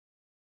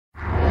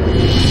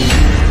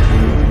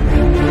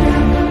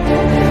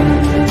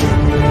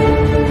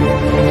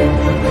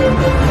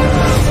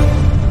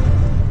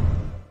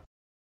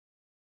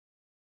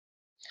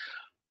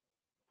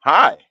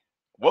Hi,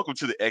 welcome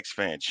to the X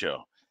Fan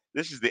Show.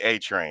 This is the A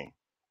Train.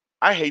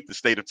 I hate the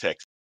state of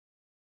Texas.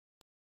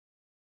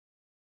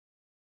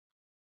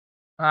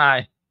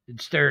 Hi,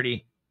 it's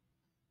Dirty.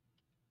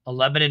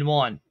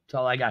 11-1. That's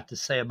all I got to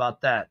say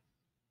about that.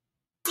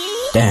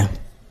 Damn,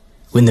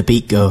 when the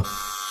beat go,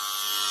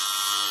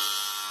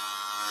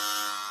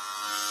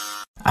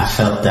 I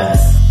felt that.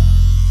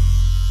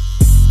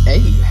 Hey,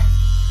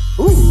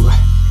 ooh,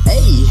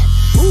 hey,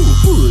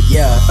 ooh,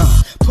 yeah.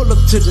 Pull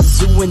up to the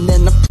zoo and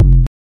then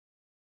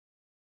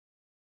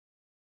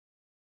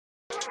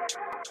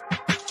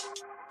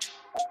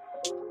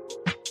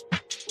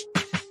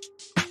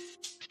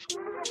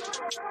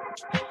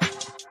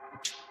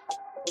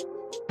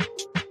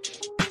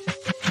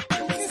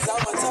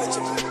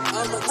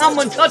I'm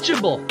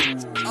untouchable.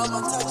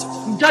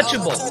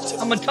 Untouchable.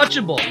 I'm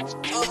untouchable.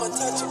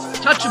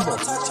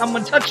 Touchable. I'm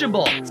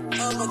untouchable.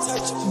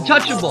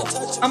 Untouchable.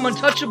 I'm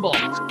untouchable.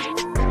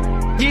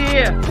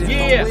 Yeah.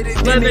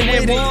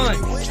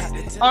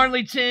 11-1.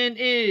 Arlington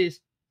is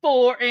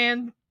 4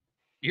 and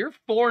you're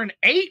 4 and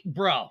 8,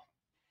 bro.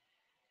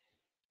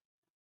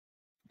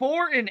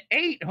 4 and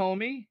 8,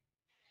 homie.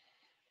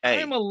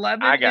 Hey, I'm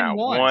 11 I got and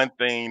 1. one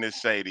thing to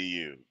say to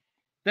you.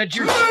 That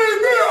you're Leave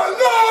me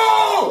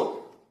alone!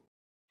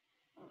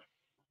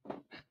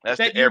 That's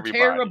that to you're everybody.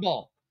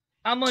 terrible.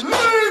 Leave me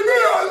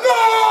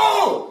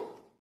alone!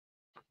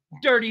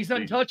 Dirty's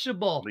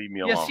untouchable. Leave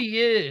me Yes, alone. he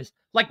is.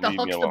 Like the Leave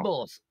me alone.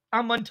 Huxtables.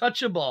 I'm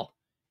untouchable.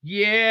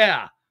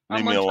 Yeah. Leave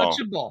I'm me alone.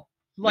 untouchable.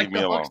 Like Leave me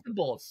the alone.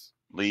 Huxtables.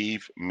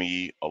 Leave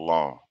me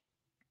alone.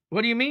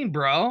 What do you mean,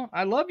 bro?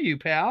 I love you,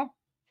 pal.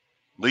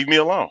 Leave me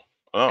alone.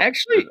 Oh,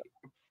 Actually,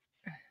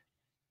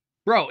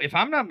 bro, if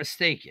I'm not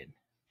mistaken,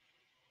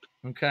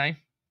 okay,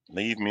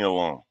 leave me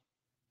alone.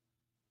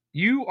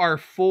 you are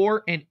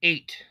 4 and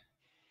 8.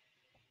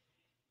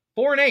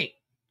 4 and 8.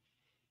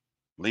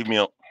 Leave me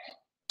alone.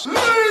 Leave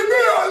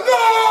me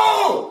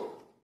alone!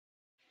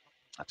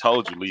 I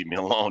told you, leave me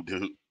alone,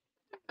 dude.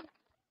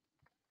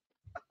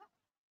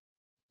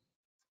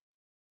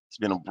 It's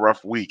been a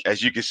rough week.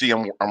 As you can see,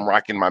 I'm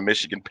rocking my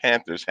Michigan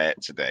Panthers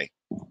hat today.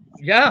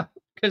 Yeah,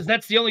 because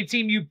that's the only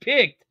team you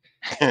picked.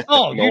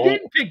 Oh, No, you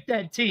didn't pick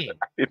that team.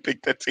 I didn't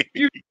pick that team.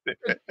 You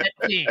picked that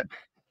team.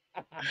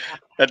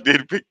 I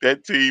didn't pick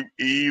that team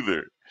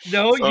either.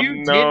 No, So,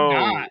 you did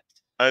not.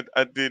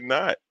 I did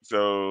not.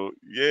 So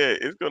yeah,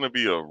 it's gonna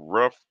be a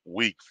rough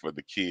week for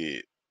the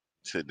kid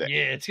today.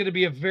 Yeah, it's going to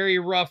be a very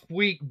rough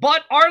week.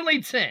 But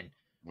Arlington,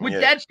 with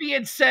Yes. that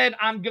being said,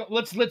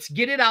 let's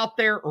get it out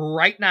there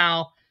right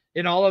now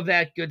and all of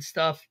that good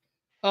stuff.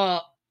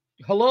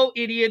 Hello,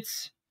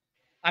 idiots.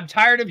 I'm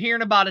tired of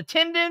hearing about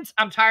attendance.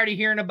 I'm tired of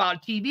hearing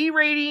about TV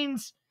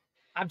ratings.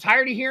 I'm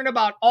tired of hearing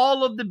about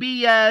all of the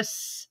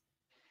BS.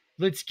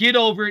 Let's get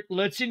over it.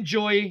 Let's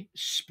enjoy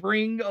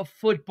spring of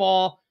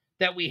football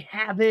that we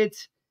have it.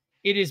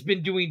 It has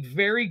been doing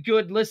very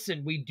good.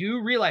 Listen, we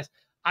do realize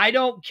I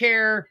don't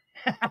care.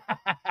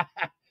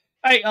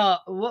 Hey,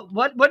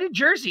 what did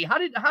Jersey? How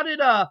did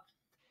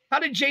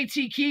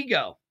JT Key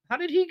go? How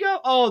did he go?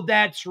 Oh,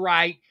 that's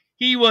right.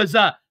 He was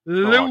a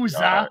loser.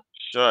 God.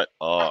 Shut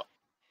up.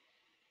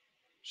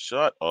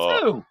 Shut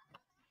up. Too.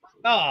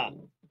 But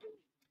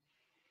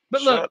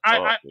Shut look,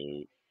 up,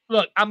 dude.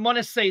 Look, I'm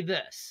gonna say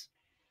this.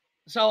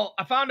 So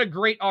I found a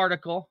great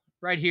article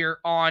right here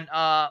on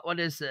what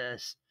is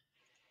this?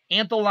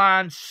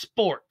 Athlon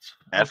Sports.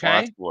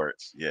 Athlon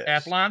Sports,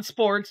 yes. Athlon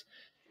Sports.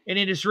 And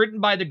it is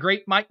written by the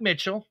great Mike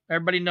Mitchell.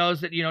 Everybody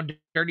knows that,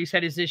 Dirty's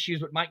had his issues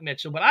with Mike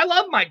Mitchell, but I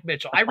love Mike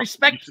Mitchell. I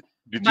respect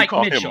Did you Mike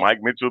call Mitchell. him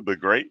Mike Mitchell the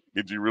Great?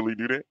 Did you really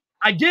do that?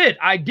 I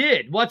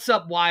did. What's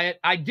up, Wyatt?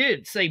 I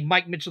did say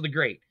Mike Mitchell the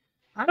Great.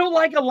 I don't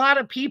like a lot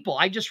of people.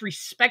 I just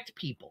respect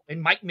people.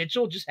 And Mike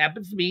Mitchell just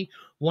happens to be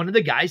one of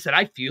the guys that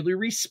I fully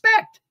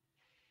respect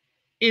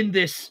in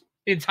this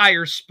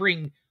entire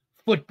spring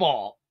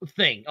football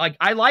thing. Like,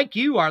 I like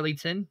you,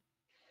 Arlington.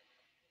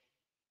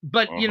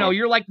 But,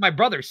 you're like my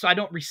brother, so I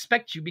don't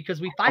respect you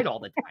because we fight all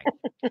the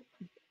time.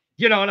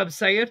 You know what I'm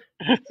saying?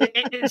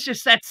 It's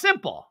just that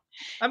simple.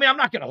 I mean, I'm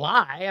not going to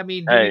lie. I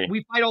mean, Hey.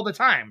 we fight all the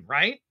time,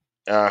 right?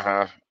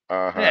 Uh-huh.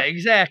 Yeah,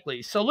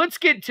 exactly. So let's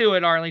get to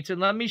it, Arlington.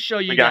 Let me show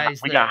you guys.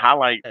 We got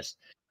highlights.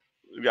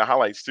 We got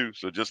highlights too.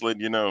 So just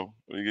letting you know,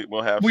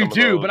 we'll have. We some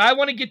do, of those. but I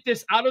want to get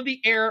this out of the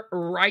air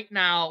right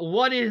now.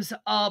 What is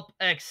up,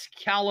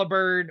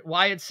 Excalibur?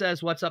 Wyatt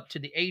says, "What's up to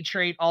the A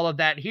Train?" All of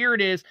that. Here it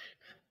is.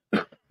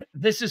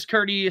 This is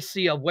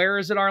courtesy of, where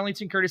is it,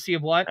 Arlington? Courtesy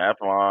of what?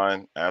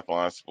 Athlon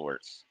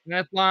Sports.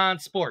 Athlon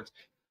Sports.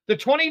 The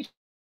UFL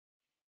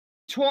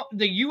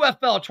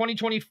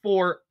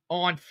 2024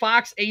 on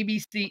Fox,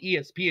 ABC,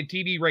 ESPN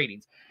TV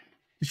ratings.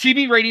 The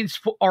TV ratings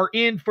are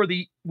in for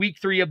the week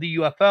 3 of the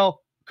UFL.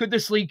 Could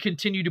this league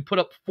continue to put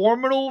up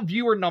formidable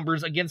viewer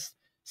numbers against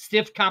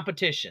stiff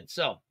competition?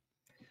 So,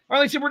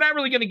 Arlington, we're not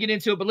really going to get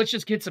into it, but let's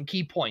just get some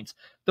key points.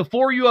 The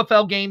 4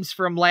 UFL games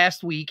from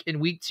last week in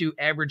week 2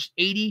 averaged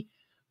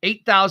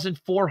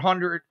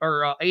 8,400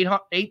 or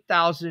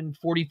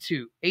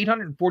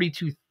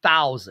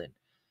 842,000.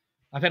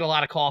 I've had a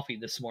lot of coffee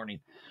this morning.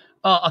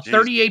 a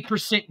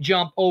 38%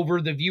 jump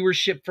over the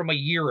viewership from a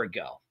year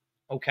ago.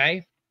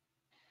 Okay.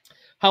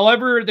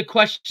 However, the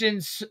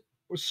questions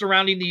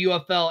surrounding the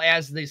UFL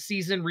as the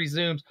season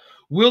resumes,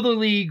 will the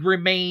league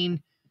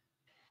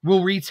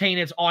will retain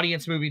its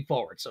audience moving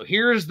forward? So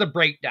here's the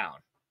breakdown.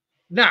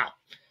 Now,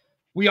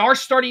 we are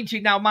starting to,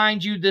 now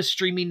mind you, the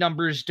streaming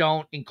numbers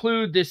don't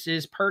include, this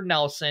is per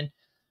Nelson.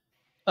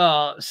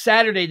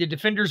 Saturday, the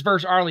Defenders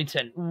versus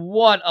Arlington.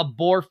 What a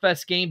bore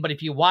fest game, but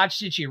if you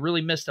watched it, you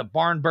really missed a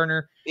barn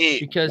burner.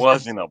 It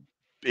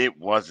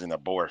wasn't a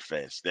bore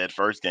fest. That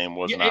first game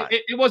was not.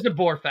 It was a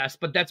bore fest,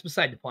 but that's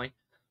beside the point.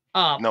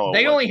 No,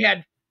 they only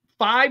had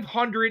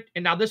 500,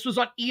 and now this was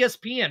on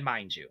ESPN,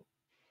 mind you.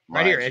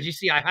 Right here, as you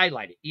see, I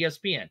highlighted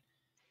ESPN.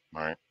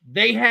 All right.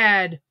 They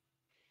had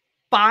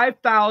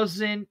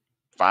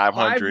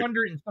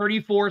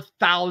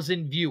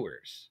 534,000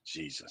 viewers.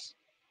 Jesus.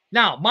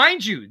 Now,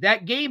 mind you,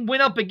 that game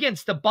went up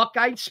against the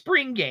Buckeye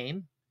Spring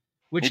game,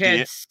 which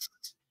had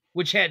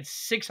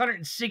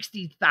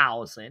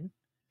 660,000.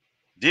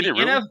 Did it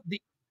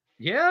really?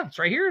 Yeah, it's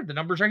right here. The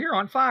numbers are here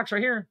on Fox,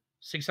 right here.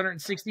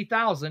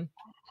 660,000.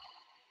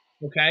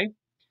 Okay.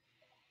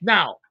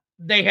 Now,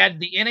 they had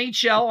the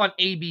NHL on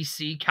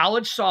ABC,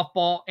 college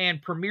softball,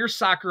 and Premier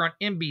Soccer on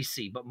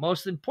NBC. But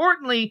most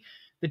importantly,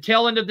 the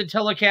tail end of the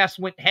telecast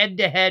went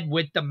head-to-head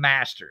with the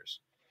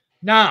Masters.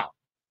 Now,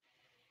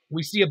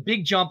 we see a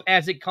big jump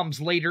as it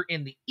comes later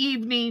in the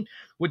evening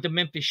with the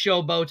Memphis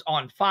Showboats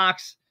on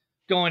Fox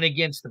going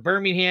against the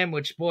Birmingham,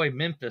 which, boy,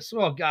 Memphis.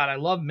 Oh, God, I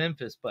love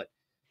Memphis, but,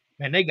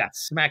 man, they got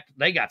smacked.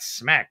 They got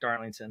smacked,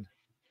 Arlington.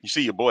 You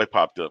see your boy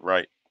popped up,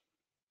 right?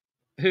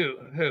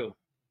 Who?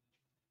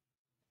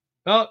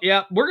 Oh,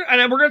 yeah. We're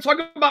going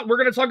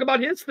to talk about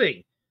his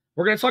thing.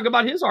 We're going to talk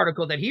about his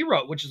article that he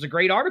wrote, which is a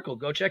great article.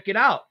 Go check it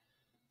out.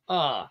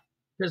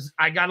 Because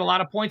I got a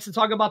lot of points to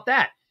talk about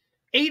that.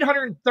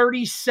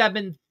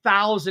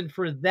 837,000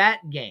 for that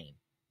game.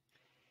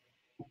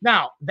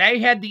 Now, they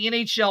had the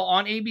NHL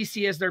on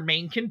ABC as their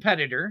main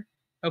competitor,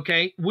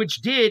 okay,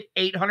 which did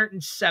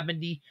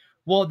 870.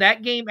 Well,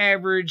 that game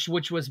average,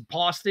 which was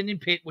Boston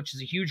and Pitt, which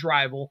is a huge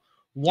rival,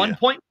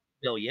 1.1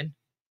 million.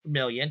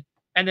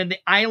 And then the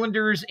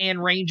Islanders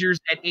and Rangers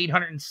at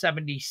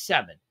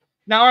 877.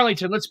 Now,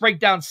 Arlington, let's break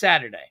down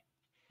Saturday.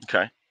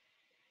 Okay.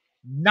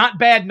 Not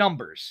bad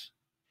numbers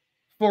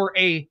for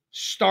a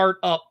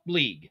startup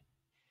league.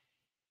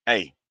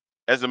 Hey,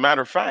 as a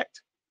matter of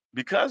fact,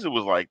 because it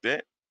was like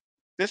that,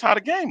 that's how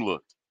the game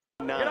looked.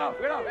 Get up.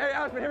 Hey,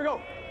 Aspen, here we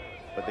go.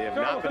 But they have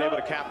not been able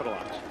to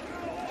capitalize.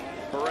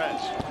 Perez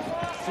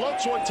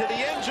floats one to the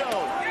end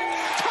zone.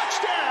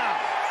 Touchdown!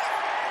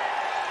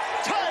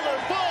 Tyler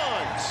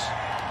Bonds,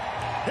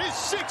 his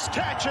sixth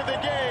catch of the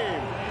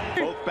game.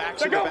 Both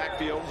backs in the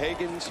backfield,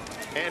 Higgins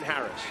and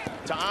Harris.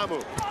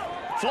 Ta'amu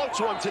floats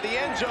one to the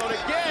end zone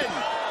again.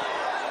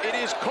 It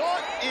is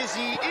caught. Is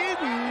he in?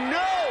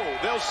 No.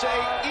 They'll say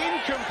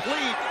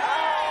incomplete.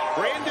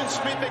 Brandon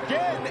Smith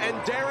again, and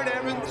Darren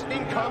Evans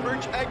in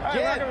coverage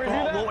again.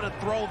 Oh, what a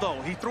throw,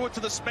 though. He threw it to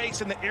the space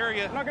in the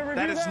area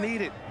that is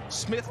needed.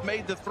 Smith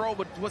made the throw,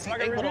 but was he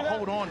able to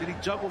hold on? Did he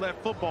juggle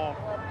that football?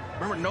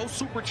 Remember, no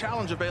super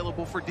challenge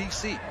available for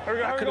DC.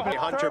 That could have been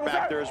Hunter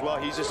back there as well.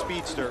 He's a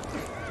speedster.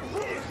 He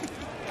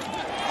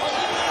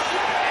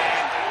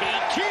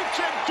keeps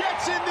and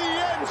gets in the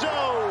end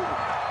zone.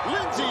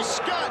 Lindsey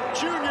Scott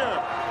Jr.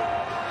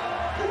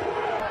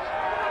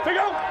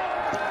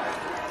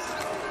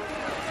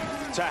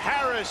 To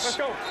Harris. Let's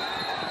go.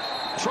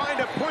 Trying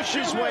to push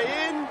his way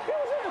in.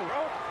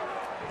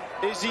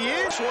 Is he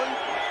in? One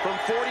from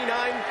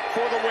 49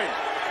 for the win.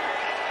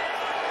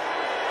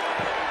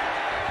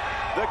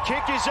 The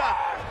kick is up.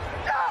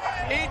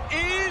 It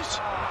is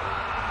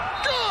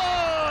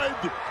good.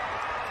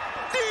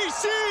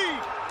 DC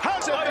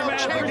has a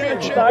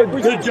championship.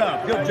 Good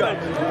job.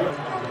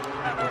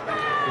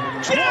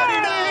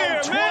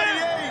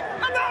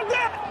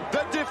 29-28.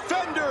 The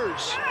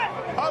Defenders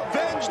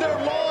avenge their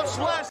loss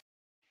last.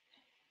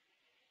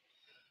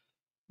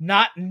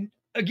 Not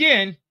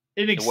again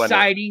an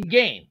exciting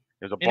game.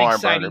 There's a barn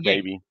burner,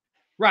 baby.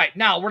 Right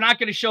now, we're not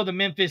going to show the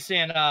Memphis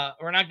and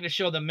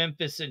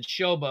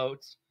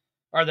Showboats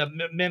or the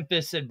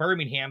Memphis and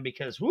Birmingham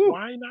because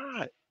why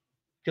not?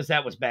 Because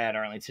that was bad,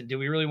 Arlington. Do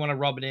we really want to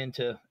rub it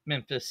into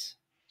Memphis?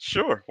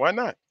 Sure, why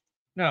not?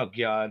 Oh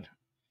God!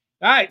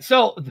 All right,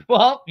 so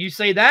you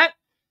say that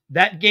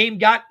game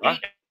got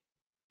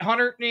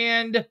 800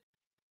 and.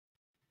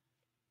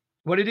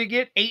 What did it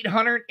get?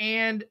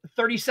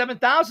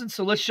 837,000.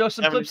 So let's show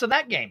some clips of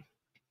that game.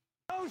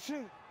 Let's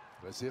see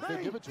if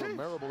they give it to him.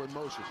 Marable in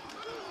motion.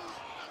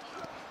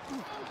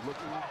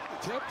 Looking,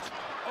 tipped.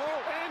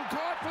 Oh, and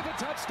caught for the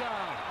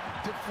touchdown.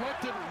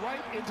 Deflected right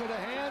into the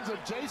hands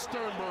of Jay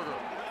Sternberger.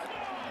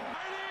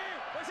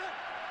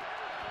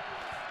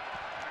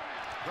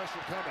 Pressure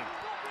coming.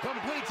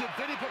 Completes it.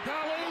 Vinny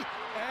Papali.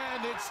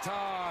 And it's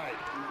tied.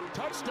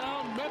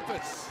 Touchdown,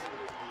 Memphis.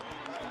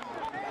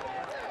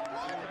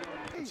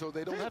 So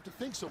they don't have to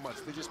think so much.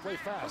 They just play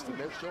fast, and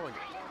they're showing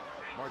it.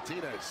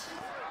 Martinez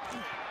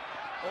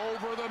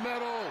over the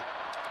middle.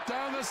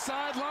 Down the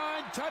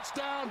sideline,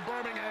 touchdown,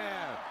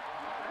 Birmingham.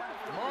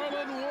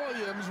 Marlon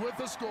Williams with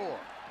the score.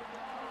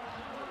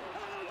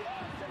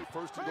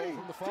 First to go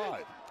from the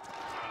 5.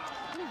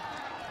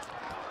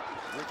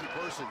 Ricky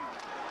Person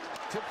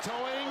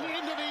tiptoeing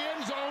into the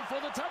end zone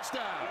for the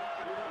touchdown.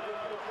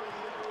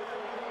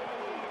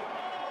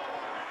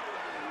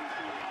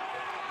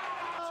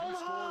 Two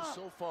scores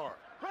so far.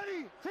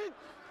 Ready, set.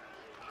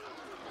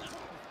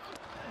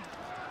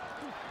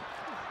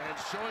 And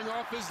showing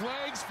off his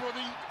legs for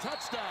the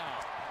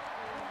touchdown.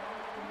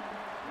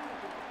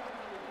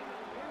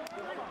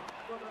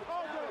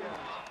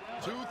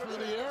 Two through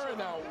the air and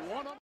now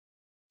one up.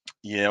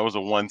 Yeah, it was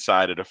a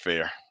one-sided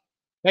affair.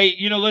 Hey,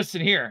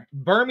 listen here.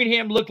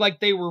 Birmingham looked like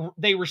they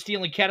were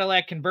stealing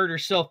Cadillac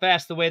converters so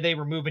fast the way they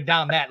were moving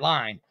down that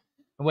line.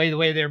 The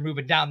way they were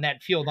moving down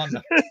that field on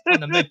the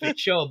Memphis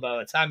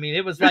Showboats. I mean,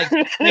 it was like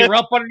they were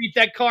up underneath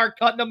that car,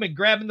 cutting them and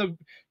grabbing the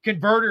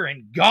converter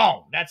and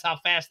gone. That's how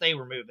fast they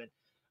were moving.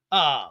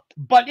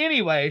 But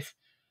anyways,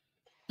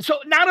 so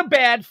not a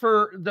bad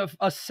for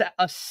a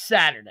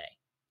Saturday.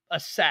 A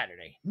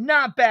Saturday.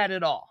 Not bad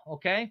at all,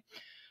 okay?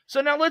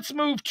 So now let's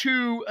move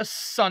to a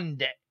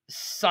Sunday.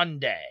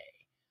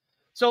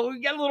 So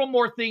we got a little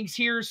more things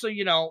here. So,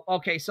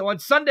 okay, so on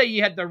Sunday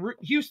you had the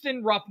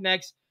Houston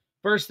Roughnecks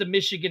versus the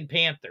Michigan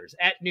Panthers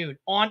at noon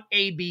on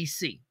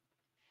ABC.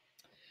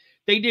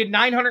 They did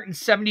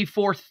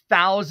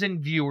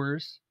 974,000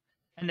 viewers.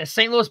 And the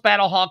St. Louis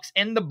Battlehawks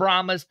and the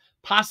Brahmas,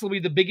 possibly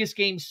the biggest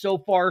game so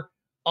far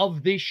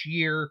of this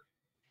year,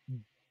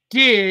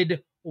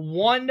 did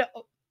one.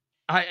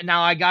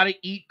 Now I got to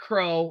eat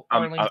crow,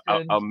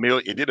 Arlington. A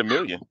million. It did a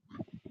million.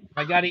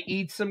 I got to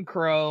eat some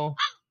crow.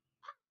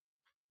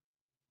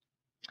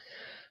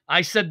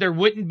 I said there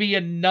wouldn't be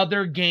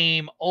another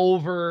game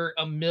over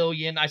a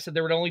million. I said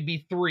there would only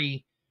be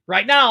 3.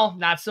 Right now,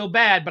 not so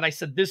bad, but I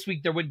said this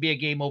week there wouldn't be a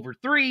game over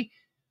 3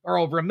 or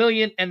over a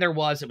million, and there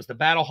was. It was the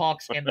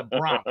Battlehawks and the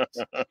Browns.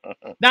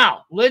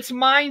 Now, let's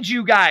mind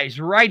you guys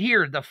right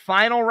here, the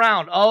final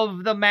round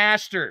of the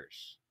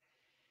Masters.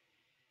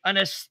 An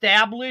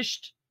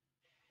established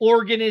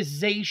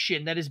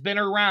organization that has been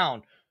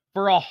around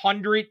for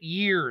 100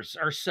 years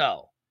or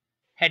so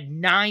had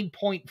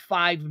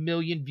 9.5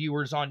 million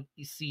viewers on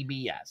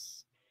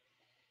CBS.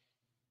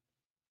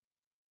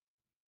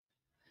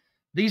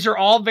 These are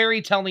all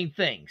very telling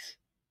things.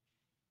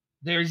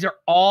 These are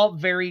all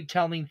very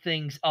telling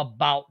things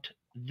about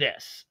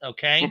this,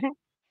 okay?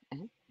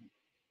 Mm-hmm.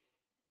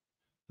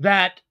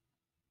 That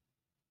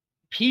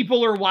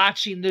people are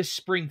watching this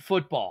spring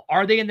football.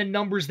 Are they in the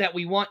numbers that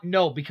we want?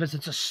 No, because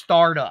it's a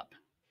startup.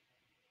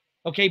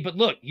 Okay, but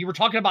look, you were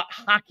talking about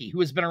hockey, who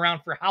has been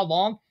around for how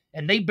long?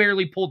 And they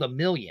barely pulled 1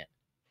 million.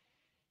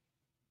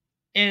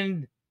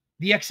 And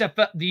the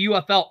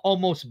UFL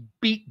almost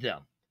beat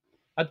them.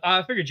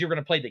 I figured you were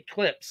going to play the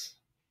clips.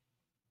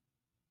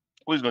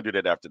 Who's going to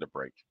do that after the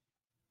break?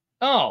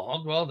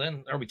 Oh, well,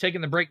 then are we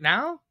taking the break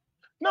now?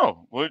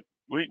 No, we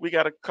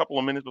got a couple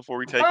of minutes before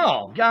we take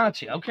it.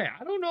 Gotcha. Okay,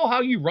 I don't know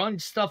how you run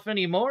stuff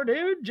anymore,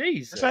 dude.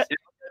 Jesus.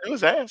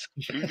 Just ask.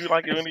 You do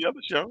like any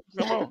other show.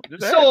 Come on.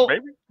 Just so,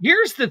 ask, baby.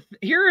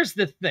 Here's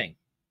the thing.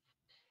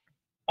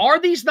 Are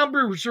these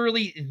numbers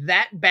really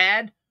that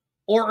bad,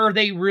 or are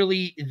they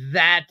really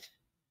that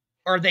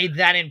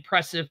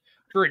impressive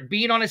for it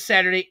being on a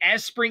Saturday?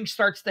 As spring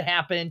starts to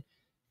happen,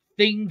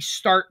 things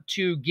start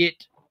to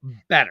get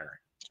better.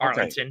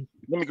 Arlington.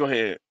 Okay. Let me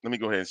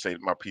go ahead and say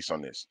my piece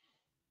on this.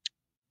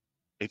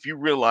 If you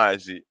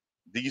realize it,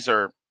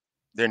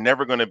 they're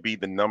never going to be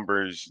the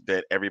numbers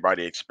that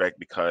everybody expect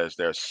because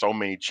there's so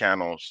many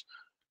channels.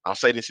 I'll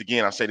say this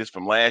again. I'll say this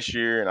from last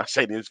year, and I'll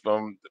say this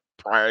from the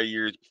prior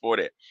years before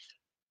that.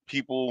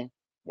 People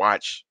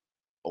watch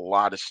a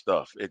lot of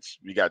stuff.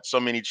 We got so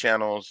many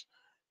channels,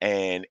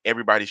 and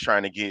everybody's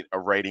trying to get a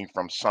rating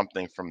from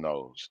something from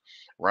those,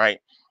 right?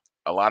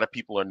 A lot of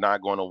people are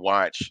not going to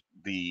watch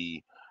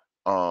the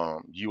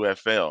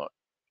UFL.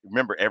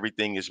 Remember,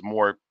 everything is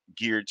more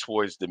geared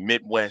towards the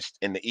Midwest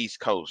and the East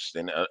Coast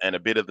and a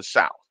bit of the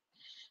South,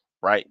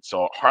 right?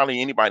 So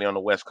hardly anybody on the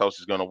West Coast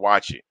is going to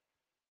watch it,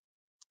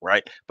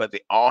 right? But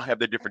they all have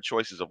their different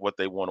choices of what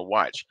they want to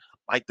watch.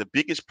 Like the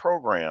biggest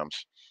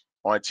programs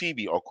on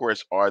TV, of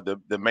course, are the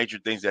major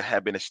things that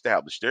have been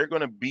established. They're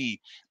going to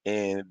be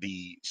in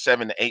the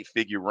 7 to 8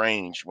 figure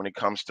range when it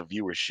comes to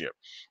viewership,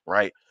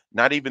 right?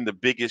 Not even the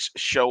biggest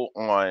show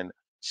on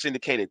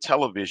syndicated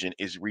television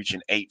is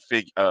reaching 8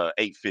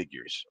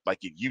 figures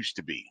like it used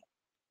to be.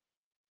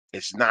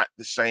 It's not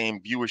the same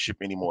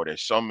viewership anymore.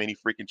 There's so many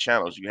freaking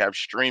channels. You have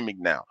streaming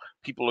now.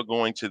 People are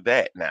going to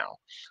that now.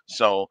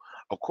 So,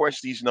 of course,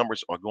 these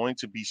numbers are going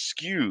to be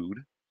skewed,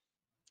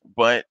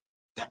 but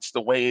that's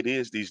the way it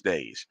is these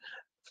days.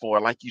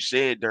 For, like you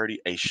said, Dirty,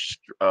 a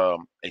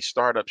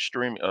startup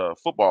stream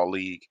football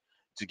league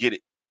to get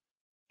it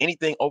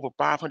anything over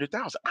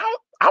 500,000. I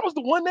was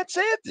the one that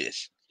said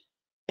this.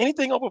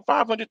 Anything over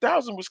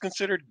 500,000 was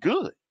considered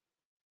good,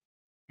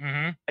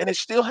 and it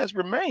still has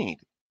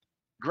remained.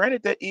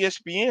 Granted that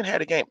ESPN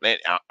had a game.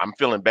 I'm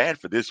feeling bad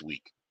for this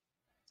week.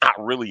 I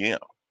really am.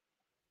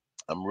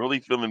 I'm really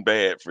feeling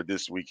bad for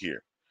this week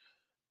here,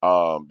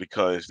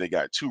 because they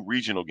got 2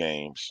 regional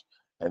games,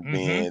 and Mm-hmm.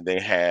 then they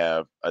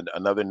have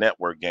another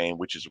network game,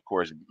 which is of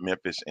course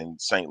Memphis and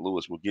St.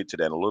 Louis. We'll get to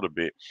that in a little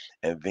bit,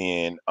 and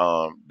then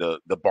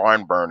the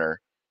barn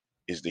burner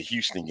is the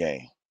Houston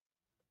game.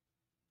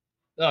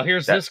 Oh,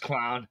 here's That this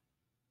clown.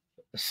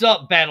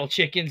 Sup, Battle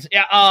Chickens?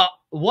 Yeah.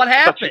 What I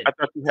happened?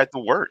 thought you had to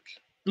work.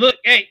 Look,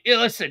 hey,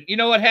 listen. You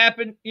know what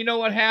happened? You know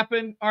what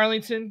happened,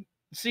 Arlington?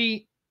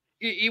 See,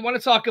 you want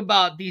to talk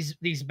about these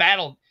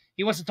battle.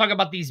 He wants to talk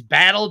about these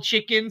battle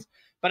chickens,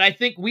 but I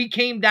think we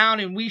came down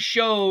and we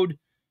showed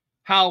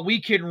how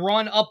we could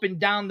run up and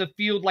down the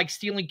field like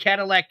stealing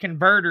Cadillac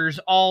converters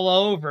all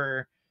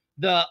over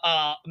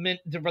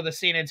for the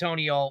San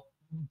Antonio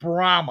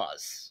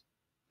Brahmas.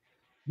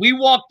 We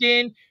walked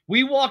in,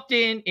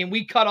 and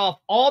we cut off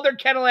all their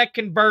Cadillac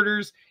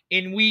converters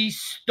and we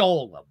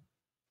stole them.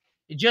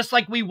 Just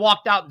like we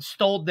walked out and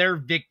stole their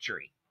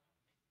victory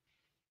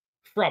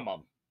from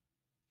them.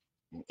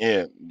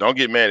 Yeah, don't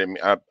get mad at me.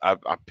 I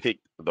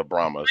picked the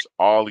Brahmas.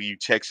 All of you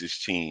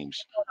Texas teams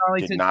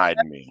denied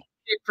me.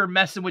 For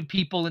messing with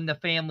people in the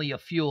family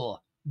of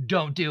Fuel.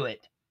 Don't do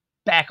it.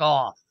 Back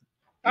off.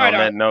 On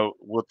that note,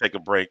 we'll take a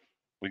break.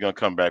 We're gonna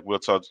come back. We'll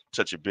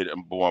touch a bit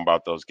more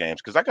about those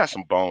games because I got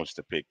some bones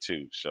to pick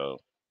too. So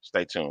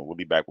stay tuned. We'll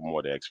be back with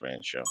more of the X-Fan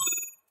Show.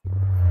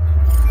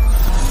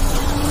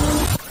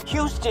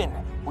 Houston,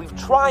 we've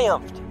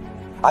triumphed.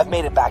 I've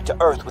made it back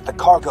to Earth with the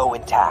cargo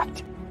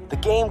intact. The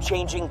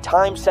game-changing,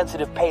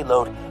 time-sensitive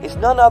payload is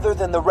none other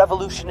than the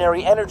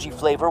revolutionary energy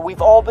flavor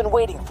we've all been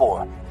waiting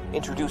for.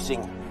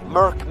 Introducing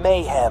Merc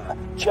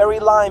Mayhem Cherry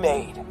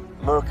Limeade.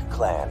 Merc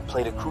Clan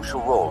played a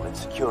crucial role in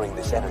securing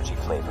this energy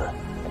flavor,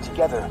 and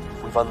together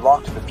we've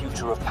unlocked the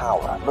future of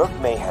power. Merc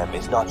Mayhem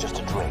is not just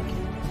a drink,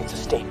 it's a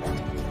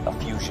statement, a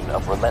fusion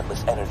of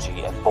relentless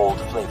energy and bold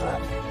flavor.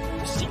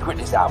 The secret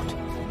is out.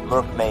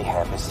 Merc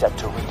Mayhem is set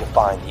to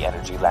redefine the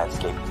energy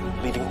landscape,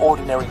 leaving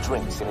ordinary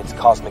drinks in its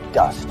cosmic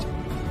dust.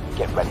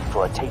 Get ready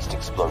for a taste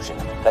explosion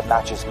that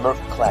matches Merc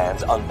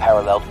Clan's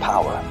unparalleled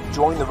power.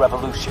 Join the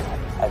revolution,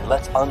 and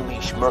let's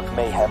unleash Merc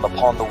Mayhem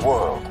upon the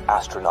world.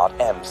 Astronaut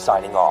M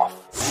signing off.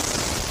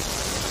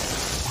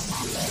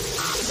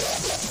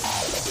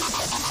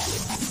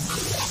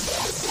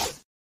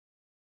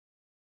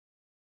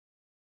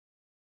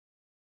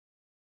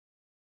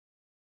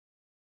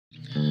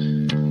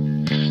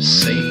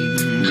 Same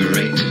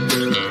great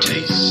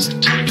taste.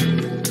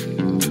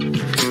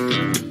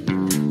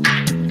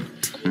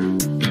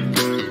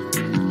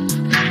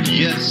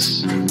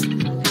 Yes,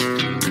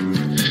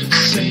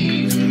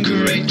 same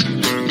great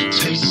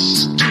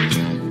taste.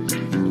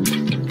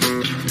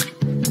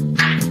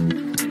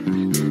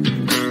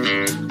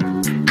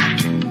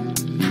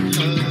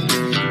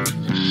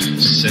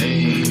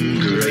 Same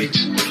great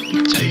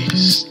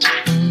taste.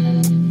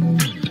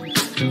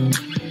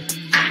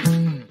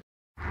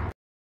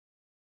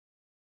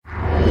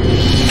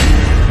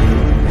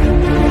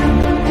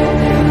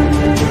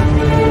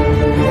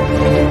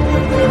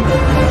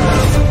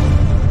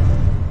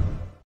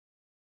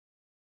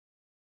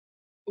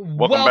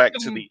 Welcome back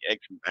to the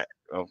X.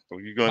 Oh,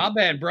 you going? My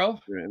bad, bro.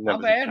 My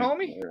bad,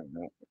 homie.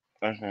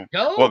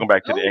 Go. Welcome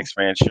back to the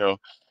X-Fan Show.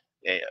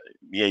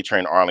 The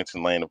A-Train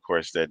Arlington Lane, of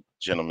course. That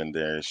gentleman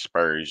there,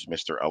 Spurs,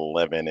 Mr.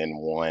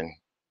 11-1.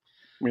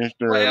 Mr.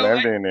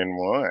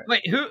 11-1.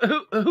 Wait,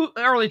 who?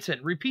 Arlington,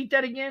 repeat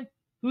that again.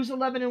 Who's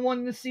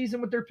 11-1 this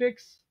season with their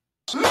picks?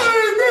 Leave me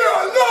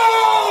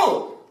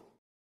alone!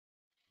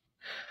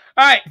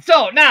 All right,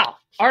 so now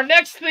our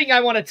next thing I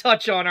want to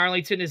touch on,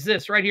 Arlington, is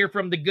this right here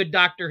from the good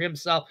doctor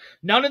himself.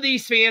 None of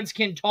these fans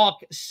can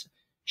talk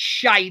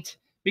shite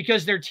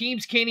because their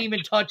teams can't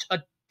even touch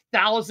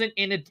 1,000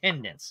 in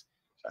attendance.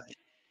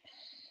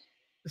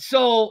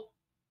 So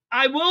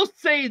I will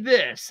say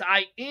this: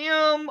 I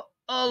am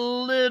a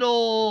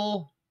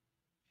little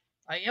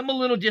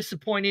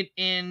disappointed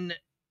in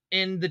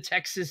the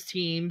Texas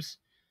teams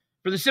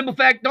for the simple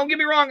fact. Don't get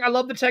me wrong, I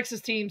love the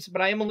Texas teams,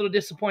 but I am a little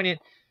disappointed.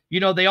 You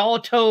know, they all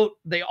tote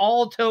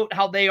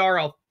how they are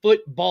a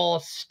football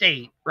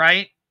state,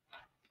 right?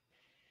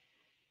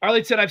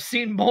 Arlington, I've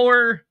seen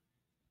more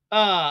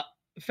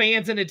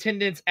fans in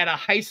attendance at a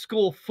high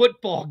school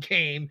football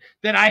game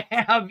than I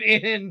have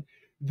in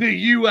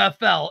the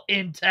UFL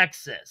in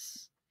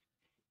Texas.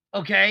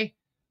 Okay?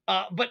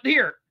 But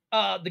here,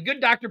 the good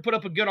doctor put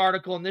up a good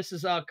article, and this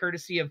is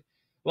courtesy of,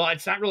 well,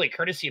 it's not really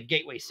courtesy of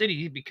Gateway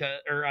City,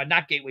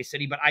 not Gateway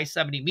City, but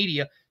I-70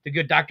 Media. The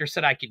good doctor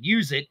said I could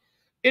use it.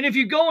 And if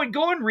you go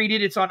and read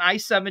it, it's on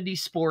I-70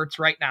 Sports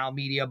right now,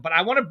 media. But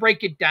I want to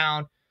break it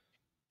down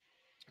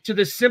to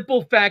the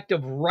simple fact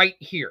of right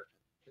here.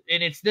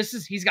 And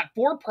he's got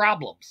 4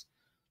 problems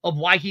of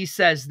why he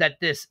says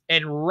that this.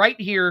 And right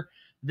here,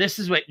 this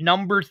is what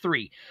number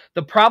 3.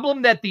 The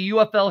problem that the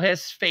UFL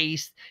has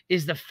faced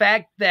is the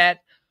fact that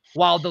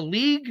while the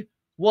league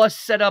was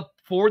set up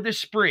for the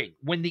spring,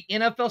 when the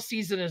NFL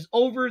season is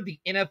over, the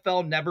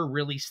NFL never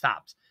really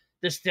stops.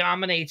 This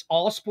dominates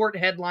all sport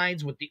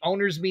headlines with the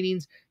owners'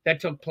 meetings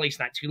that took place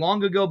not too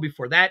long ago.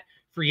 Before that,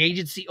 free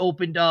agency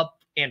opened up.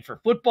 And for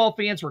football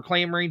fans, we're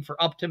clamoring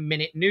for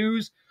up-to-minute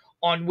news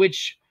on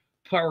which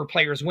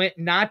players went,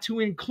 not to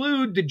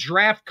include the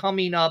draft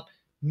coming up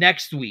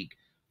next week.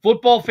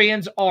 Football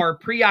fans are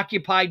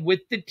preoccupied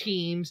with the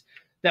teams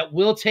that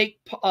will take,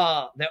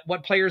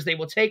 what players they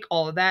will take,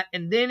 all of that.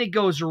 And then it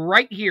goes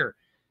right here.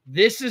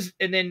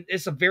 And then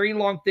it's a very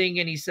long thing.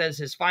 And he says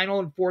his final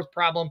and fourth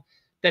problem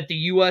that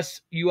the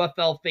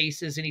UFL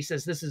faces. And he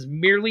says this is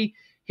merely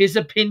his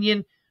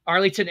opinion,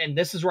 Arlington. And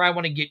this is where I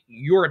want to get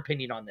your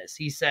opinion on this.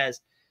 He says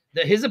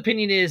that his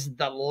opinion is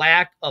the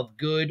lack of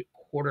good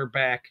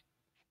quarterback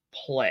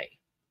play.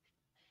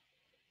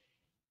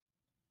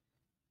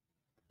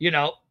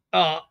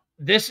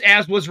 This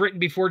as was written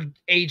before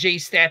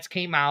AJ's stats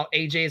came out.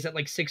 AJ is at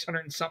like 600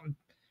 and something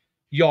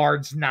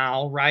yards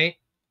now, right?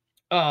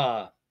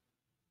 Arlington,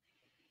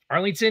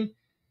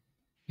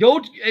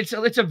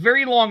 it's a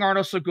very long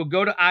article, so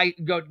go to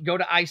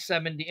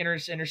I-70,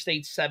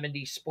 Interstate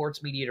 70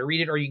 Sports Media to read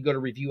it, or you can go to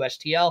Review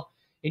STL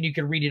and you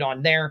can read it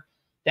on there.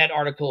 That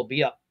article will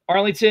be up.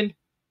 Arlington,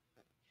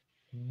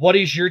 what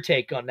is your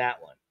take on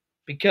that one?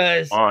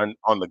 Because on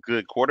the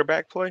good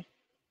quarterback play?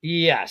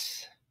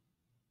 Yes.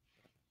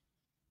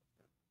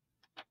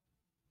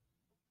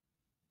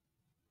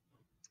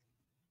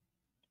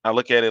 I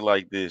look at it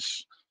like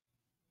this.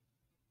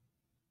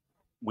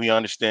 We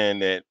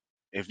understand that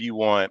if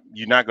you're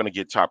not going to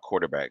get top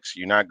quarterbacks.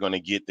 You're not going to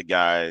get the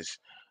guys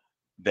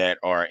that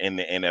are in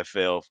the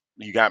NFL.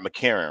 You got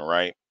McCarron,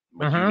 right?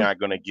 But you're not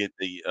going to get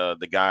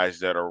the guys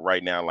that are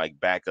right now like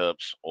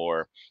backups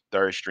or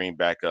third string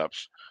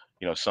backups.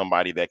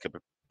 Somebody that could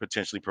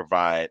potentially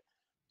provide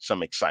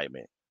some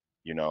excitement.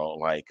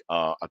 Like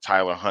a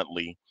Tyler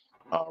Huntley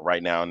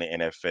right now in the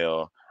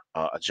NFL.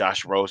 A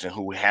Josh Rosen,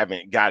 who we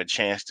haven't got a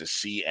chance to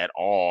see at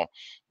all.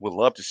 Would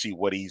love to see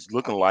what he's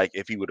looking like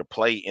if he were to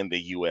play in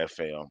the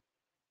UFL.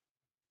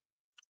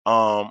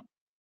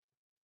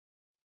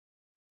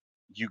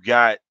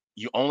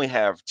 You only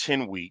have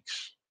 10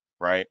 weeks,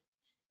 right?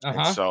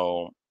 And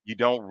so you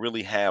don't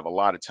really have a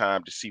lot of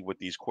time to see what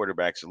these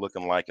quarterbacks are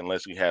looking like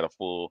unless we had a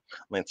full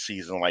length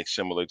season, like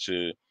similar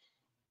to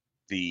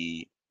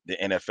the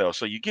NFL.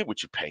 So you get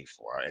what you pay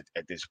for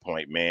at this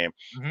point, man.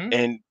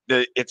 And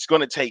it's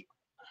going to take,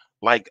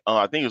 like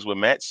I think it was what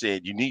Matt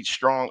said, you need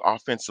strong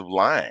offensive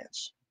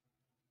lines.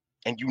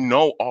 And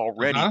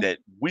already that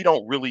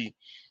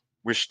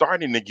we're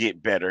starting to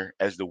get better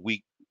as the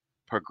week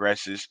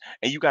progresses.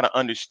 And you got to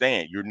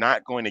understand, you're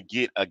not going to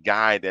get a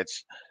guy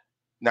that's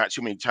not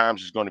too many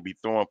times is going to be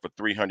throwing for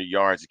 300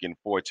 yards and getting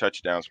 4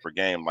 touchdowns per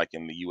game like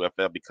in the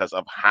UFL because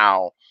of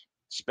how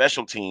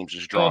special teams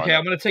is drawn. Okay,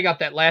 I'm going to take out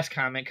that last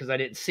comment because I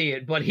didn't see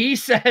it. But he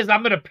says,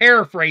 I'm going to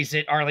paraphrase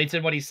it,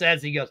 Arlington, what he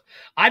says. He goes,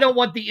 I don't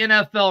want the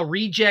NFL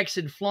rejects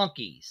and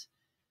flunkies.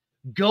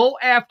 Go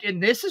after,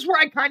 and this is where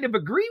I kind of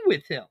agree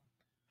with him.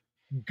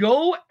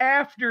 Go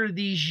after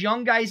these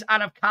young guys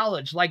out of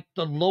college, like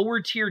the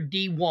lower tier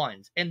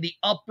D1s and the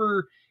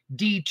upper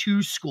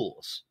D2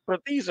 schools.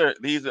 But these are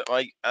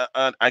like,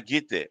 I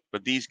get that,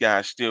 but these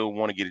guys still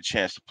want to get a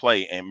chance to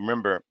play. And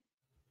remember,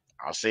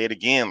 I'll say it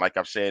again, like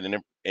I've said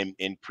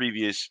in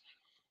previous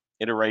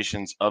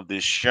iterations of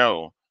this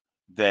show,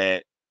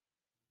 that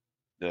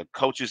the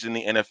coaches in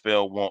the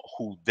NFL want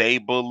who they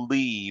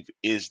believe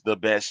is the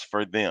best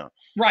for them.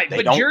 Right, They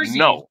but don't Jersey,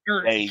 know.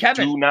 or They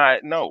Kevin, do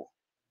not know.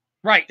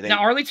 right They now,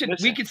 Arlington, we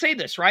listen. could say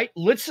this, right?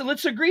 Let's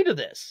agree to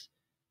this.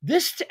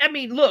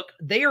 Look,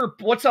 they are.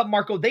 What's up,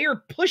 Marco? They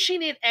are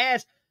pushing it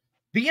as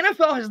the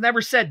NFL has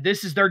never said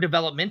this is their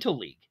developmental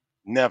league.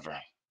 Never.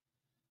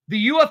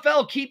 The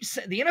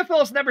NFL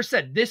has never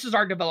said this is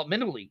our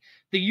developmental league.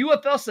 The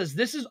UFL says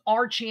this is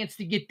our chance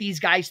to get these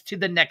guys to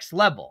the next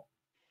level.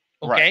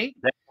 Okay,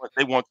 right.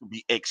 They want to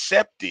be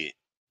accepted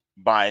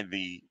by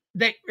the.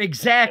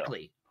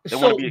 Exactly. They So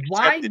want to be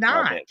why accepted by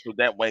not? that. So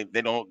that way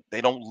they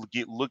don't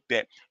get looked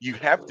at. You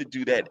have to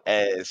do that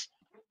as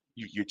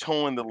you're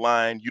towing the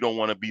line. You don't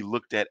want to be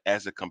looked at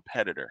as a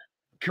competitor.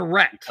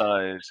 Correct.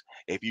 Because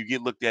if you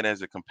get looked at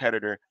as a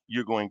competitor,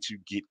 you're going to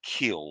get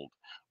killed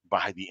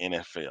by the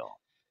NFL.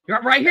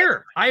 Right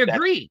here. I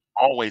agree.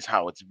 That's always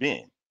how it's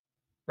been.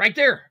 Right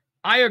there.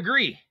 I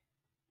agree.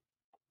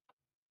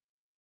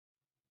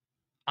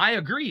 I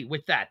agree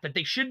with that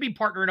they should be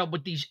partnering up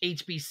with these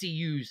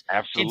HBCUs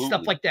Absolutely. and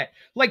stuff like that.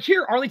 Like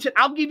here, Arlington,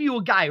 I'll give you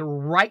a guy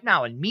right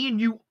now, and me and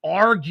you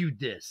argued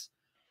this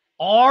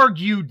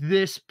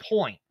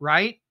point,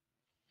 right?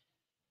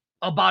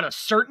 About a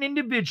certain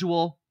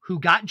individual who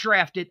got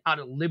drafted out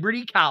of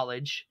Liberty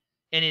College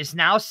and is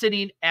now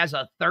sitting as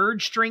a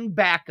third string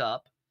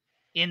backup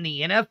in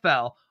the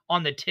NFL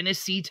on the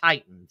Tennessee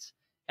Titans,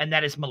 and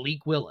that is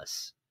Malik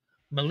Willis.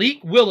 Malik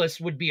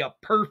Willis would be a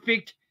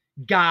perfect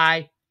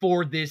guy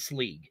for this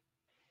league.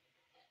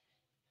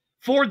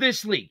 For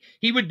this league.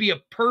 He would be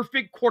a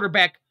perfect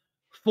quarterback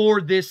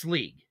for this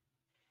league.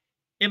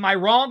 Am I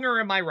wrong or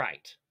am I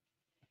right?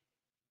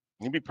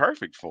 He'd be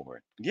perfect for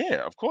it.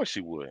 Yeah, of course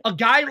he would. A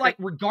guy like,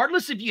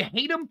 regardless if you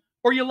hate him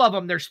or you love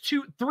him, there's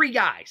 3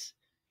 guys.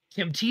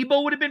 Tim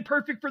Tebow would have been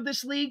perfect for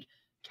this league.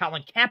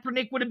 Colin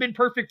Kaepernick would have been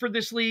perfect for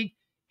this league.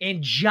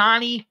 And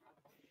Johnny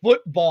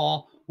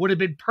football would have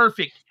been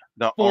perfect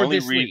The for only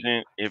this league.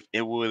 reason if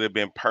it would have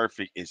been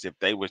perfect is if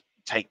they would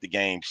take the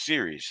game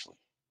seriously.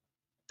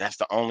 That's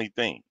the only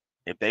thing.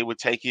 If they would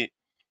take it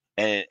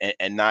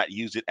and not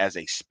use it as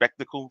a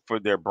spectacle for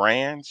their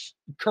brands,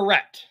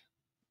 Correct.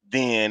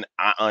 then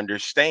I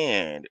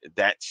understand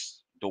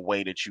that's the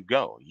way that you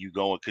go. You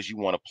go because you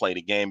want to play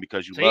the game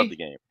because you love See? the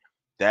game.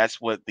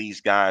 That's what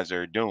these guys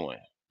are doing.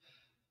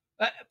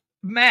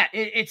 Matt,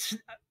 it's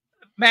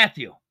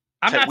Matthew.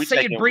 I'm not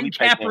saying bring we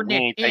Kaepernick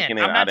ain't taking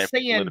in. it I'm out not of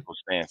saying political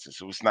stances.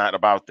 So it's not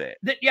about that.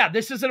 yeah,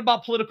 this isn't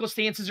about political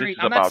stances or This is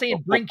I'm not about saying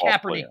the bring football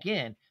Kaepernick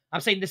in.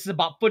 I'm saying this is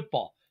about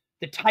football.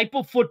 The type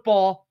of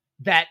football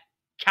that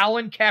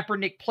Colin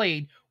Kaepernick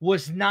played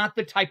was not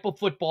the type of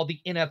football the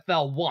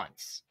NFL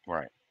wants.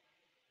 Right.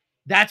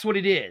 That's what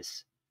it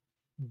is.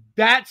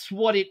 That's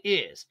what it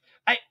is.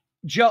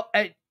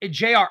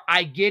 JR,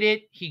 I get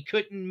it. He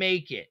couldn't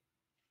make it.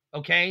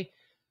 Okay?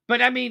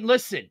 But I mean,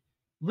 listen,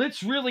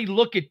 let's really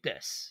look at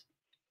this.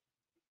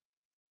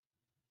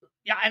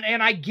 Yeah,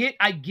 and I get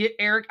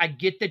Eric, I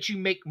get that you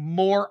make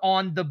more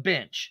on the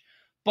bench.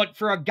 But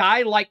for a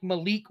guy like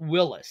Malik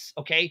Willis,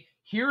 okay,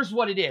 here's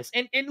what it is.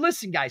 And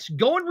listen, guys,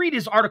 go and read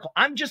his article.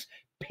 I'm just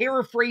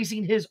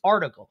paraphrasing his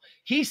article.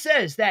 He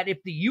says that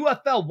if the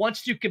UFL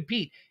wants to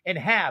compete and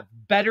have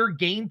better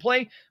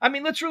gameplay, I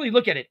mean, let's really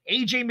look at it.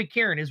 AJ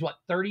McCarron is what,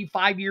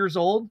 35 years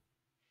old?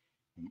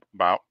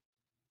 About.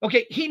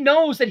 Okay, he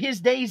knows that his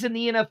days in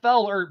the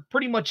NFL are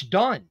pretty much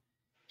done.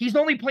 He's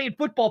only playing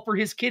football for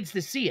his kids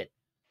to see it.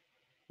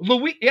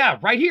 Yeah,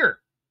 right here.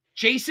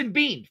 Jason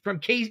Bean from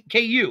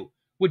KU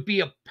would be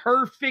a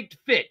perfect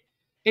fit.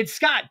 And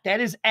Scott,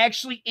 that is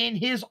actually in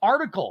his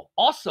article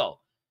also,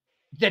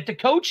 that the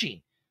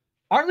coaching.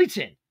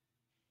 Arlington.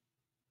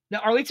 Now,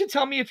 Arlington,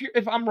 tell me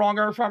if I'm wrong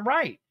or if I'm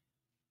right.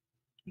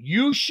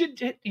 You should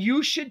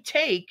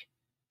take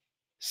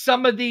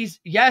some of these.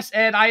 Yes,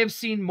 Ed, I have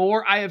seen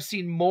more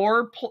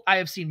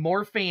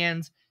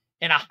fans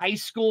in a high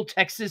school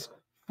Texas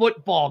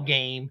football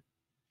game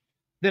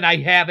than I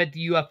have at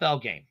the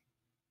UFL game.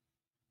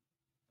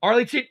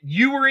 Arlington,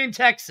 you were in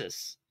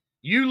Texas.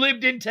 You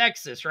lived in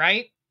Texas,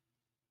 right?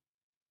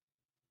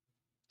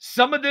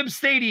 Some of them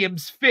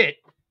stadiums fit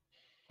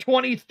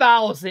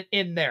 20,000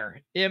 in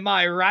there. Am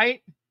I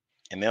right?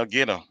 And they'll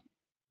get them.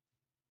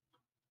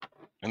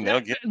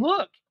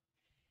 Look,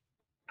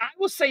 I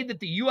will say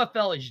that the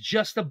UFL is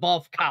just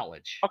above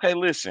college. Okay,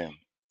 listen.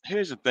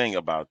 Here's the thing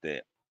about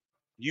that.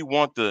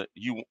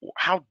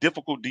 How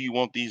difficult do you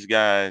want these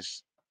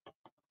guys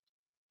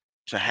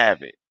to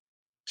have it?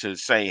 To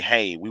say,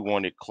 hey, we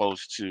want it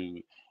close to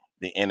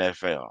the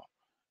NFL,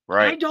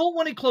 right? I don't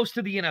want it close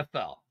to the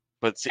NFL.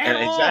 But see, and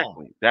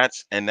exactly,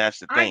 that's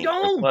the thing. I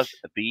don't. Plus,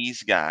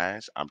 these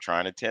guys, I'm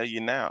trying to tell you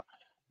now,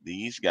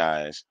 these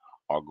guys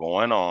are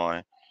going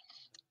on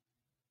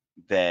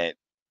that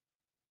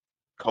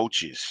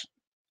coaches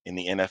in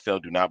the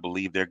NFL do not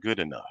believe they're good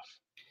enough.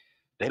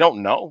 They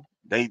don't know.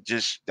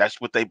 That's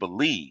what they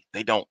believe.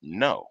 They don't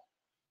know.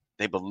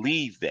 They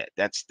believe that.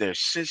 That's their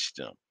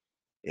system.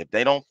 If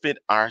they don't fit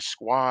our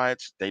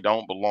squads, they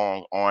don't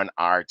belong on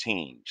our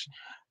teams.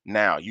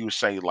 Now, you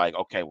say like,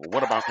 okay, well,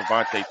 what about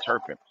Devontae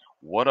Turpin?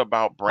 What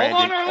about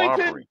Brandon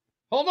Aubrey?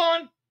 Hold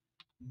on.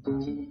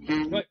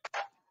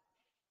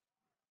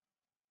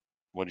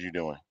 What are you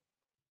doing?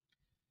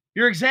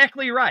 You're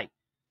exactly right.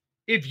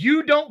 If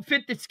you don't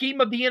fit the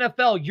scheme of the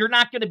NFL, you're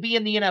not going to be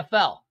in the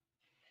NFL.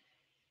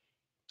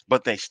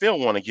 But they still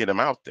want to get them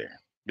out there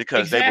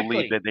because Exactly. they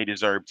believe that they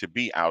deserve to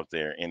be out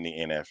there in the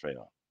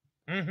NFL.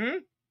 Mm-hmm.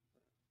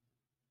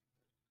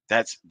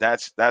 That's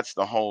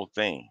the whole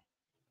thing.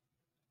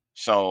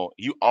 So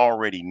you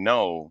already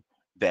know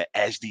that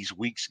as these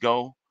weeks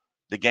go,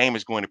 the game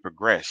is going to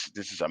progress.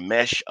 This is a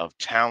mesh of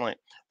talent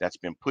that's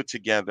been put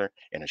together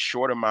in a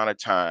short amount of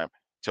time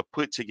to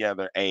put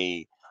together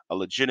a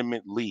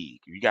legitimate league.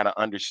 You got to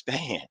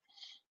understand,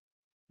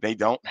 they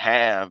don't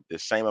have the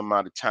same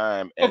amount of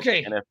time as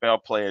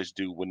NFL players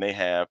do when they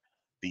have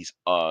these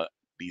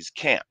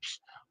camps,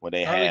 when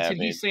they have an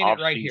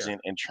off-season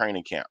and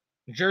training camp.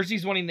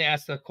 Jersey's wanting to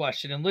ask the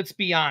question, and let's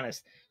be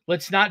honest.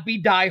 Let's not be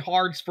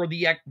diehards for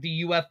the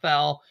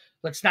UFL.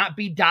 Let's not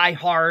be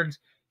diehards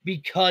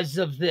because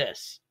of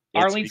this.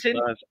 It's Arlington,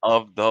 because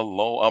of the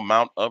low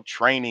amount of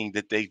training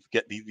that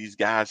these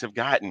guys have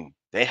gotten.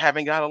 They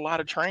haven't got a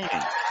lot of training.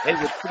 They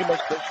were pretty much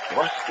just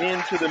thrust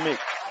into the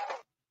mix.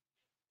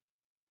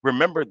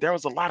 Remember, there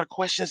was a lot of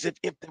questions if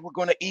they were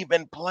going to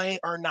even play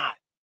or not.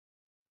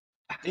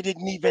 They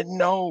didn't even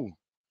know.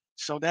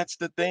 So that's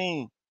the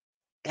thing.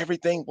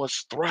 Everything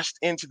was thrust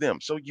into them.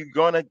 So you're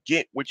going to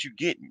get what you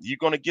get. You're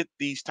going to get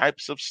these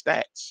types of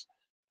stats,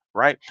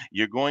 right?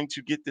 You're going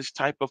to get this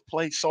type of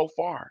play so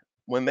far.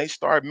 When they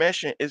start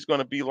meshing, it's going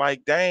to be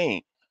like,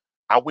 dang,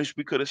 I wish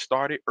we could have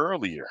started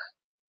earlier.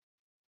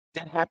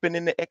 That happened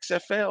in the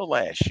XFL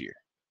last year.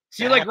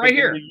 See, like right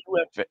here,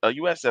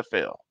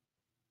 USFL.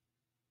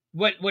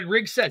 What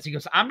Riggs says, he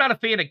goes, I'm not a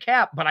fan of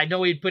Cap, but I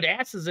know he'd put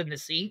asses in the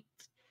seat.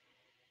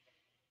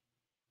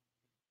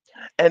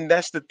 And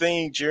that's the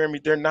thing, Jeremy.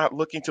 They're not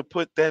looking to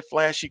put that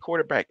flashy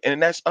quarterback.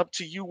 And that's up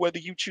to you whether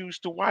you choose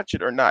to watch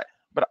it or not.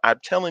 But I'm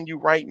telling you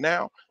right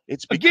now,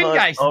 it's Again, because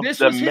guys, of this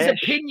the was his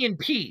mesh. opinion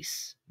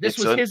piece. This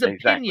It's was his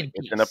exactly. opinion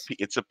piece.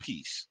 It's a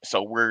piece.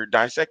 So we're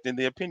dissecting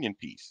the opinion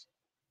piece.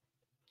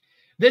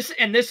 This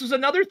was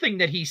another thing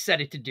that he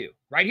said it to do.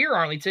 Right here,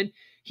 Arlington.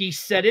 He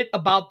said it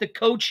about the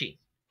coaching.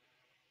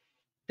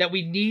 That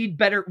we need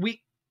better.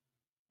 We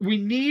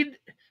need,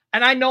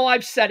 and I know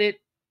I've said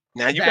it.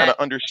 Now you got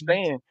to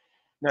understand.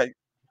 Now,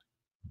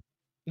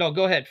 no,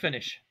 go ahead,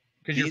 finish.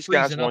 Because these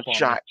guys want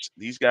shots.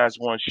 These guys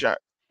want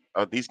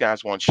these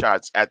guys want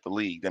shots at the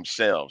league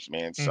themselves,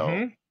 man.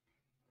 So,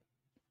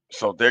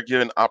 so they're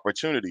given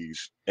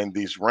opportunities in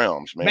these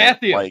realms, man.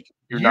 Matthew, like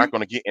you're not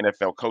going to get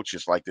NFL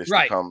coaches like this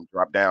to come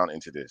drop down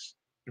into this.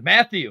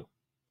 Matthew,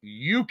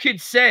 you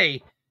could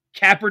say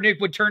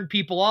Kaepernick would turn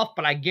people off,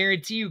 but I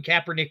guarantee you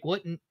Kaepernick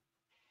wouldn't.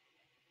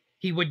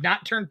 He would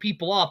not turn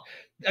people off.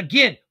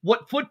 Again,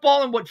 what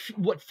football and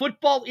what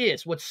football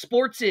is, what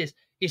sports is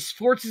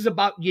sports is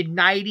about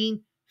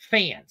uniting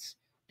fans.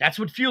 That's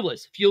what Fuel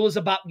is. Fuel is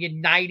about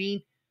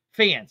uniting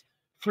fans.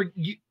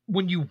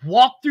 When you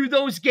walk through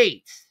those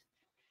gates,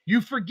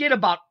 you forget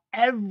about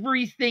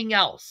everything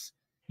else.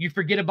 You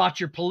forget about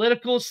your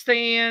political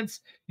stance.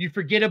 You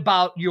forget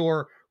about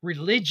your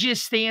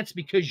religious stance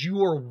because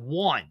you are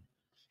one.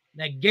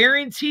 And I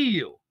guarantee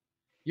you,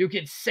 you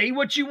can say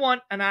what you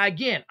want. And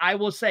I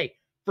will say,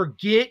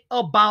 forget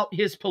about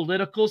his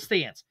political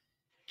stance.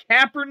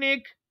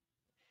 Kaepernick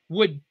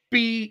would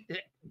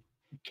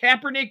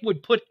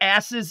put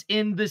asses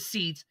in the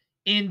seats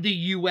in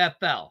the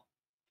UFL.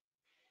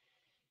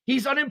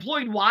 He's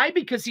unemployed. Why?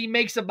 Because he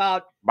makes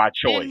about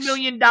 $10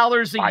 million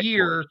a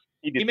year.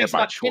 He makes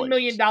about $10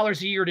 million a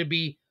year to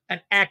be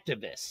an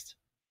activist.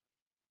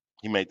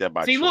 He made that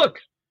by choice. See, look,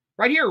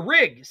 right here,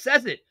 Rig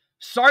says it.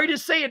 Sorry to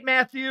say it,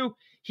 Matthew.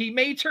 He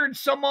may turn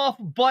some off,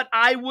 but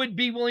I would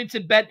be willing to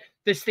bet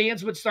the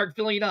stands would start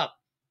filling up.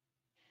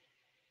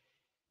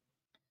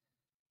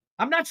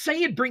 I'm not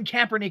saying bring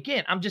Kaepernick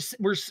in. I'm just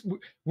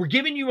we're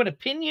giving you an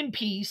opinion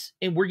piece,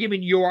 and we're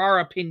giving you our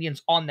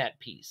opinions on that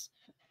piece.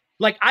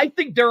 Like, I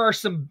think there are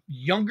some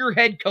younger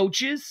head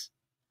coaches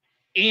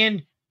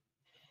in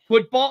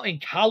football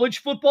and college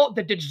football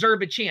that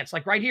deserve a chance.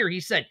 Like right here, he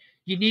said,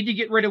 you need to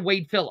get rid of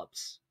Wade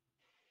Phillips.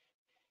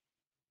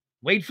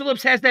 Wade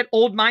Phillips has that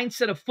old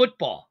mindset of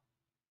football.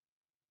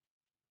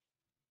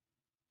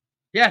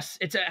 Yes,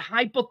 it's a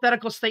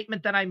hypothetical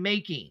statement that I'm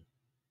making.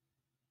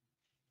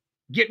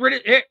 Get rid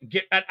of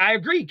it. I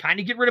agree.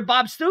 Kind of get rid of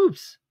Bob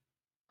Stoops.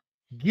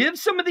 Give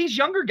some of these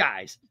younger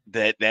guys.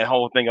 That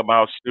whole thing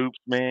about Stoops,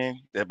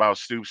 man, about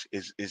Stoops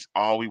is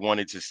all we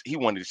wanted to see. He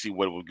wanted to see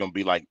what it was going to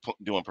be like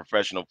doing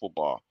professional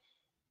football.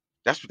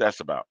 That's what that's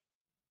about.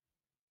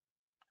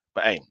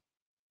 But hey,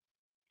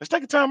 let's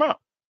take a time out.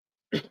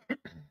 We're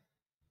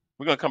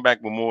going to come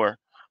back with more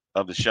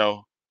of the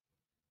show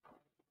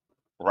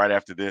right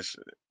after this.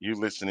 You're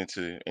listening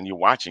to and you're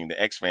watching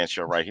the X-Fan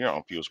Show right here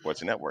on Fuel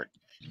Sports Network.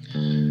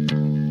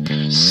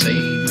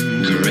 Same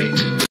great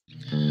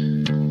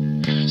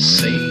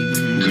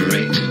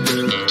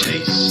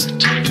taste.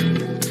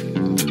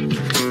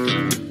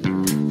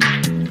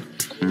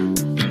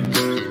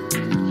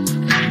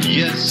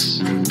 Yes,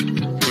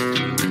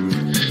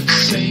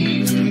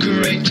 same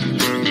great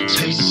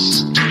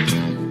taste.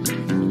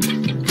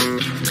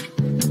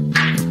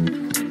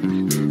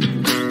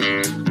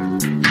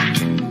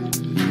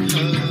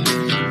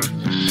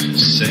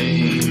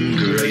 Same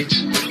great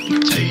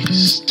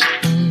taste.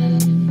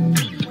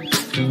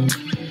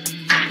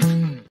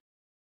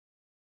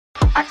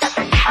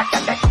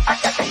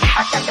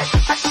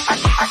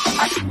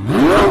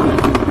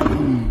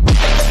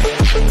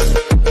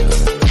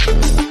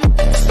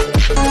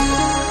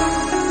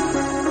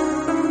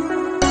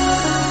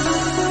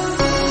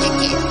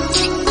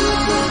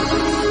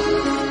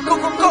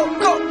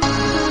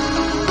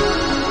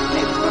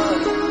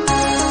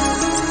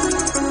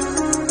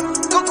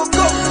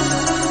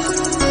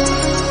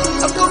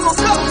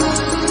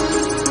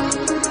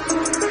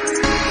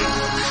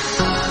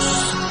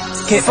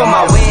 Hit for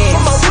my wins,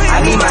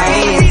 I need my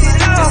ends.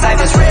 This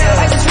life is real,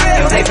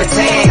 and play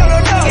pretend.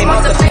 Came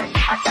off the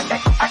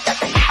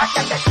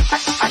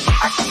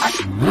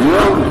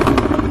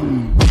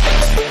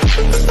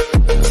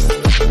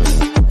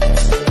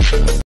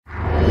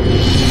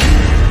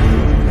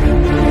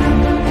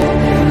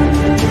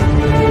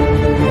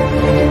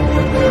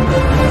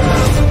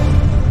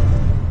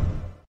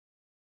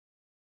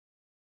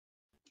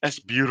That's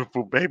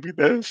beautiful, baby.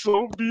 That is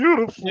so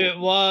beautiful. It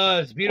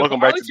was beautiful. Welcome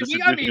back to this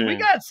we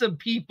got some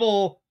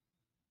people.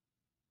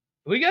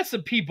 We got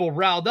some people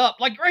riled up.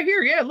 Like right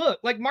here, yeah, look,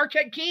 like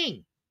Marquette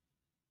King.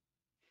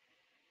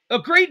 A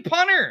great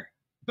punter,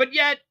 but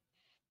yet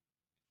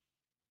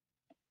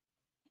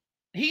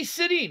he's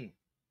sitting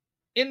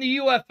in the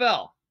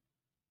UFL.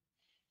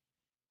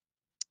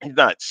 He's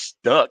not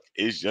stuck.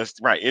 It's just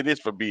right. It is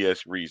for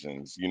BS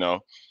reasons, you know.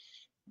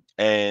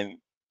 And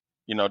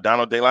you know,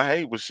 Donald De La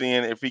Haye was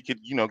seeing if he could,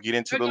 you know, get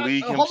into the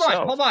league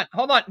himself.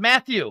 Hold on,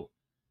 Matthew.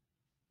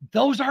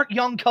 Those aren't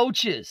young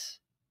coaches.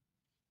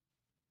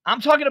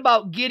 I'm talking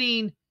about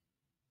getting.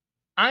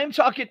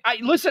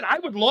 Listen, I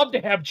would love to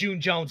have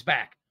June Jones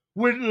back.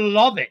 Would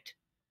love it.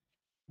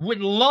 Would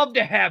love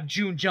to have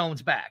June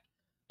Jones back.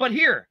 But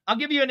here, I'll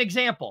give you an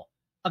example.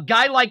 A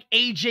guy like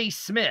A.J.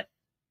 Smith.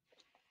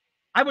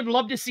 I would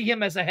love to see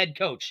him as a head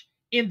coach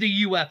in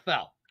the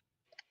UFL.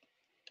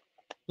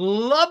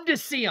 Love to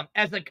see him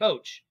as a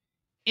coach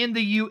in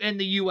the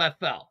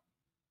UFL.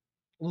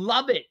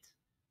 Love it.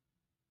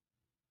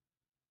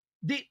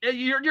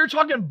 You're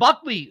talking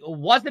Buckley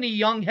wasn't a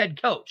young head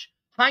coach.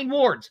 Hein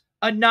Ward's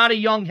not a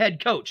young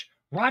head coach.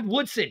 Rod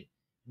Woodson,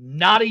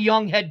 not a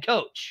young head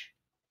coach.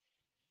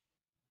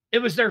 It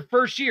was their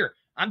first year.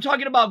 I'm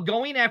talking about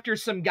going after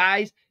some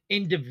guys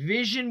in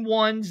Division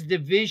I's,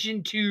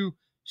 Division II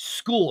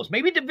schools,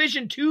 maybe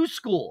Division II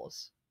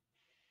schools.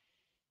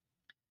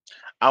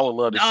 I would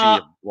love to see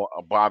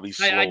if Bobby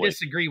Sloyd I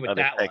disagree with of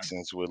the that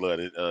Texans would love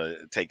to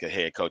take a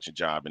head coaching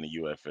job in the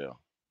UFL.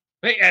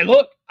 Hey,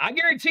 look, I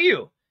guarantee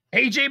you,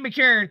 A.J.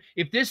 McCarron,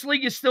 if this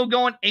league is still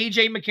going,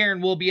 A.J.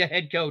 McCarron will be a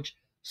head coach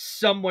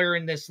somewhere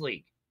in this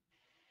league.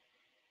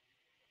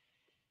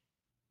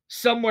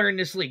 Somewhere in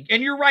this league.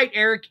 And you're right,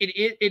 Eric,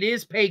 it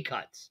is pay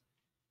cuts.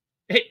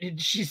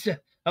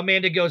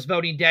 Amanda goes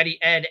voting Daddy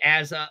Ed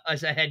as a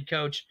head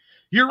coach.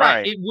 You're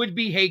right. It would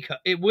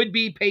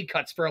be pay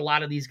cuts for a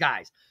lot of these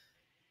guys.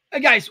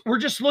 Guys, we're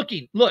just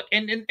looking. Look,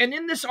 and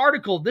in this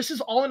article, this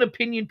is all an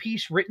opinion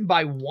piece written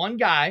by one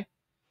guy.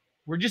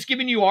 We're just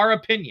giving you our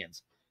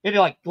opinions. And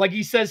like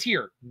he says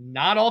here,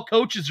 not all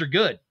coaches are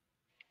good.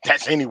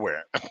 That's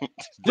anywhere.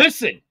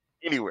 Listen.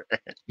 Anywhere.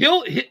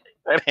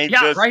 That ain't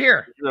just right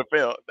here.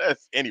 UFL.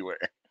 That's anywhere.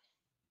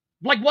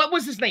 Like, what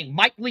was his name?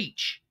 Mike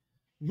Leach.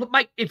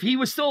 Mike, if he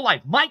was still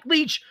alive. Mike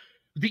Leach,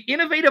 the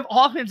innovative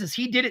offenses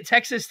he did at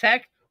Texas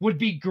Tech would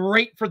be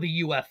great for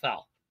the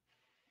UFL.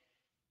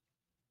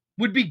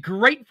 Would be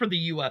great for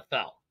the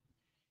UFL.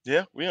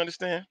 Yeah, we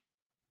understand.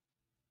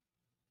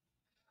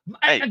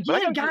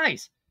 Again,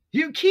 guys,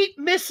 you keep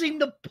missing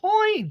the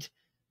point.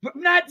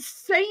 I'm not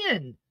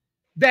saying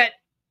that.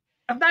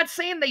 I'm not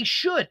saying they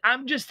should.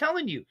 I'm just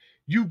telling you.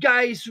 You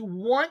guys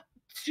want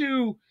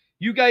to.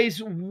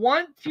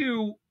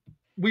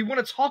 We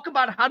want to talk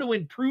about how to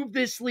improve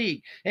this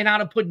league and how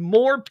to put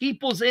more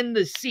peoples in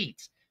the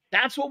seats.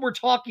 That's what we're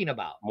talking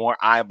about. More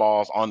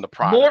eyeballs on the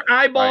product. More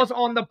eyeballs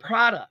on the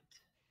product.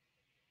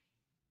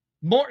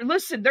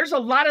 Listen, there's a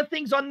lot of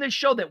things on this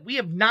show that we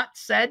have not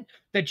said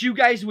that you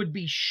guys would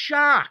be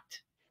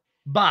shocked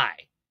by.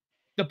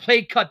 The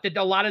pay cut that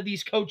a lot of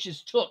these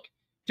coaches took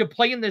to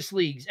play in this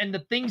leagues and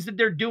the things that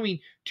they're doing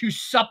to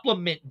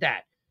supplement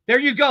that. There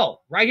you go,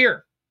 right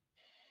here.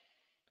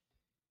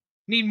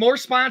 Need more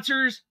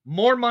sponsors,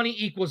 more money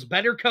equals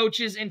better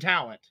coaches and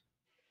talent.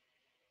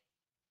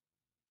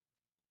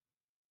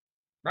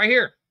 Right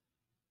here.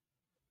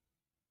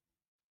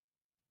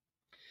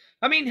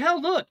 I mean,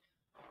 hell, look.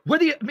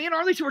 Me and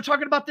Arlington were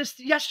talking about this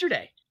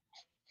yesterday.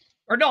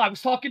 Or no, I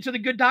was talking to the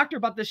good doctor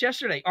about this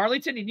yesterday.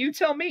 Arlington, and you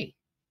tell me.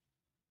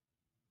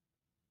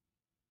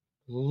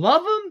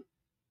 Love them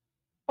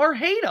or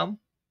hate them?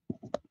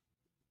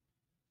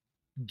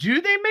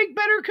 Do they make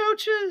better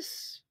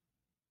coaches?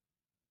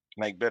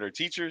 Make better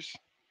teachers?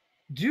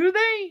 Do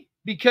they?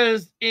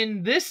 Because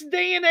in this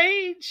day and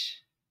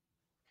age,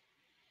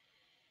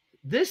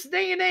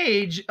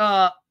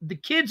 the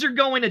kids are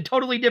going a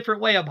totally different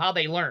way of how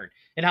they learn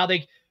and how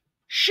they...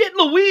 Shit,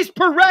 Luis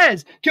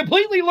Perez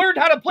completely learned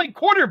how to play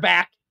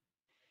quarterback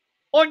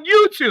on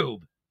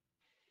YouTube.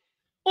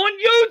 On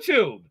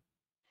YouTube.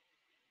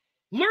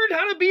 Learned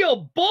how to be a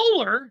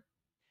bowler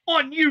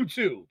on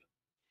YouTube.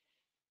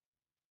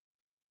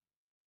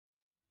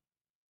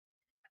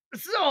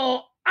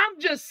 So, I'm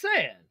just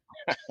saying.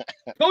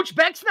 Coach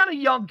Beck's not a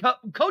young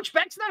Coach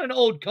Beck's not an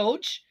old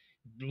coach.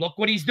 Look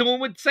what he's doing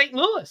with St.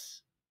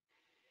 Louis.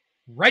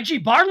 Reggie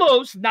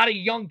Barlow's not a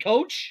young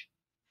coach.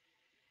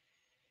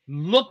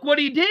 Look what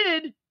he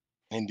did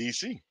in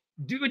DC.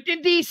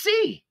 In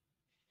DC.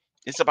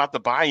 It's about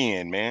the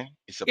buy-in, man.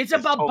 It's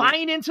about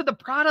buying into the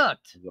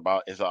product.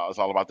 It's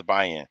all about the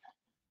buy-in.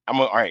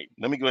 All right.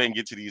 Let me go ahead and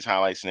get to these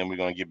highlights, and then we're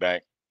going to get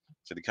back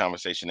to the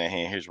conversation at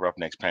hand. Here's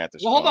Roughnecks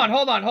Panthers. Well, hold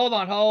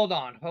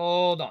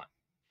on.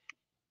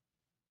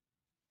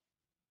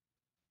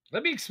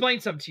 Let me explain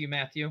something to you,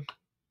 Matthew.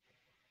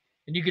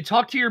 And you can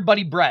talk to your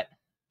buddy Brett,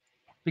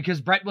 because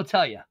Brett will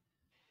tell you.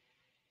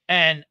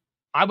 And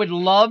I would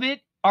love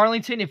it,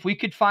 Arlington, if we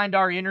could find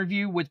our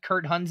interview with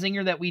Kurt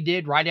Hunzinger that we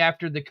did right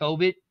after the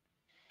COVID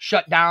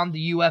shut down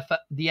the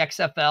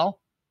XFL.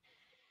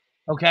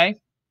 Okay?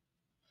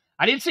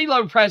 I didn't say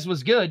Perez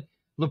was good.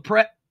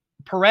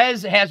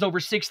 Perez has over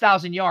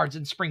 6,000 yards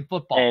in spring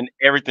football. And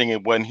everything,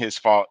 it wasn't his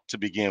fault to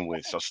begin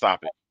with, so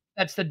stop it.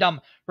 That's the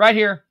dumb. Right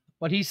here,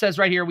 what he says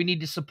right here, we need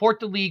to support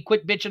the league,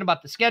 quit bitching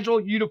about the schedule,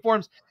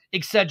 uniforms,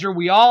 etc.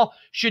 We all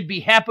should be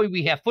happy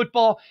we have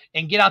football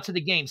and get out to the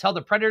games. Hell,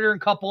 the Predator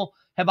and couple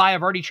have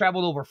already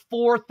traveled over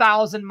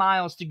 4,000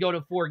 miles to go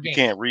to 4 games.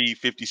 You can't read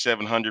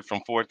 5,700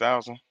 from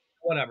 4,000.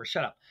 Whatever,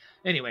 shut up.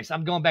 Anyways,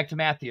 I'm going back to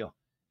Matthew.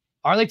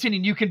 Arlington,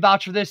 and you can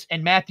vouch for this,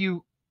 and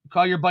Matthew,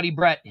 call your buddy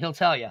Brett. He'll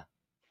tell you.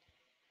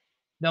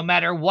 no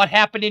matter what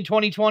happened in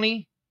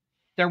 2020,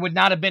 there would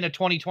not have been a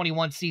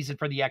 2021 season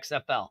for the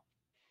XFL.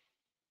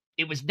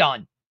 It was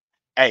done.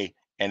 Hey,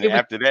 and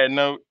after that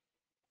note,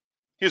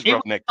 here's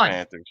Roughneck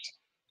Panthers.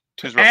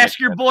 Ask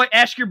your boy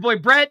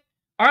Brett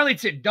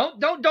Arlington.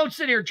 Don't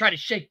sit here and try to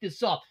shake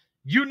this off.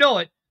 You know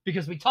it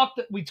because we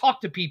talked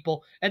to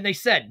people and they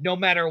said no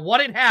matter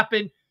what had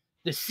happened,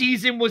 the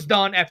season was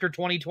done after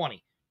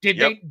 2020. Did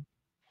they?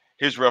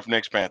 Here's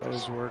Roughneck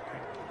Panthers. That was working.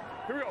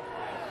 Here we go.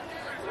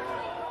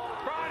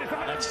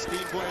 That's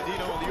Steve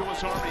Guardino in the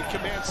U.S. Army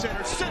Command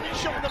Center. Sidney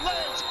showing the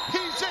legs.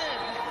 He's in.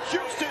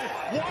 Houston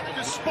wanted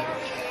to spark,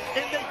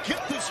 and they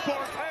get the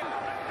spark.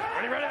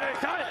 Ready,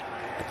 time.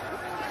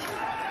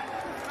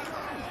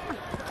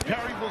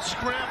 Perry will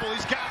scramble.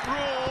 He's got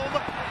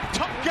room.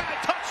 Tough guy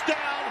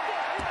touchdown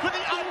for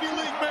the Ivy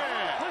League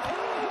man.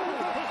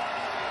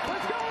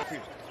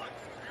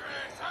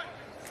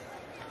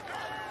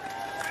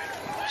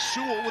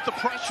 Sewell with the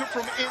pressure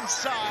from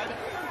inside.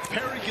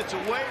 Perry gets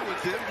away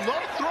with him. Low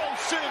throw.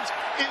 Sims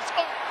is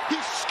up.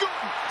 He's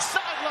scooting.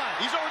 Sideline.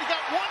 He's already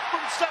got one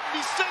from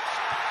 76.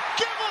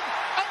 Give him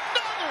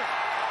another.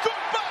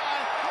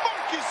 Goodbye,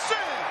 Marcus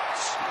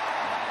Sims.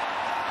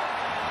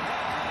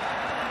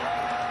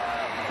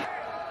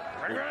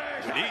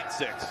 Need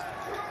 6.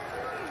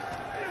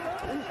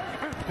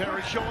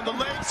 Perry showing the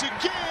legs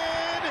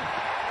again.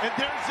 And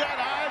there's that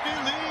Ivy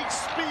League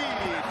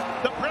speed.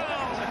 The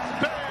Brown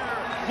Bear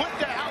with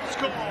the house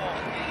call.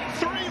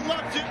 3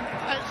 loves it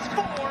as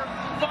 4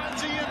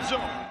 finds the end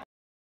zone.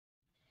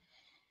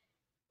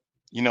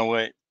 You know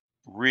what?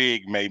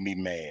 Rig made me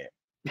mad.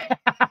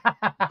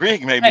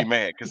 Rig made me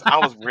mad because I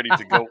was ready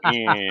to go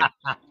in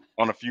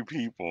on a few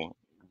people.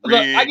 Rig,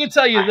 look, I can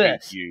tell you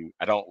this.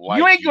 I don't like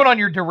you. Ain't going on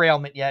your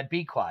derailment yet.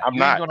 Be quiet. I'm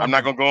not going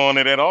to go on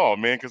it at all,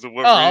 man, because of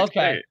what Rig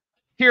okay. said.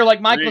 Here,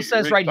 like Michael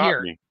says Rig right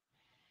here. Me.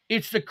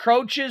 It's the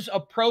coach's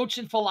approach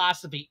and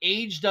philosophy.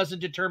 Age doesn't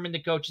determine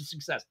the coach's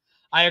success.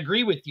 I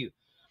agree with you.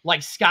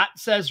 Like Scott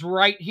says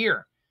right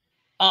here.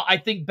 I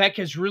think Beck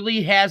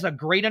really has a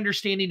great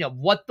understanding of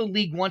what the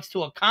league wants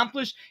to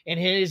accomplish and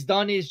has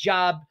done his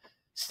job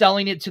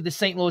selling it to the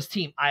St. Louis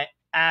team. I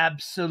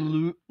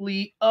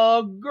absolutely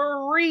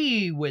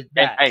agree with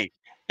that.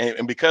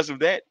 And because of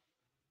that,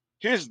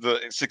 here's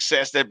the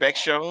success that Beck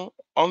showed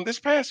on this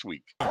past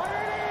week. On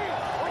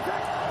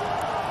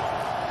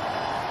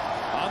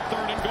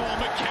 3rd and goal,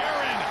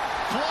 McCarron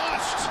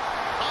flushed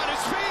on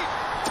his feet.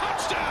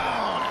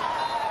 Touchdown!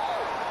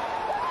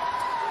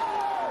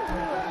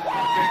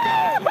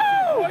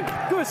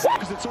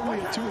 Because it's only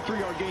a 2 or 3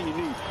 yard gain you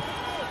need.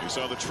 You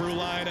saw the true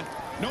line.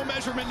 No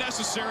measurement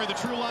necessary. The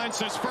true line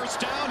says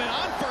first down, and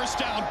on first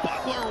down,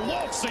 Butler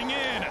waltzing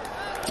in.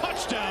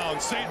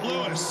 Touchdown, St.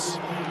 Louis.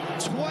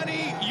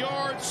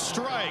 20-yard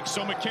strike.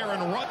 So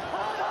McCarron run.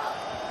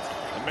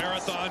 The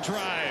marathon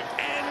drive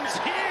ends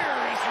here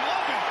as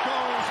Lovett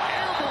goes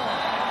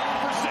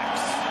airborne for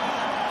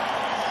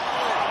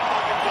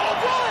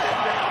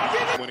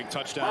 6. Winning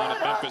touchdown at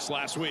Memphis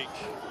last week.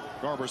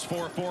 Garbers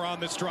 4-4 on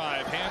this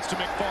drive. Hands to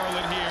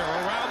McFarland here.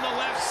 Around the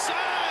left side.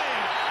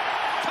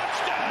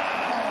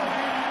 Touchdown!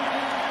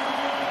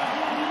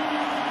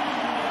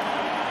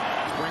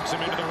 Brings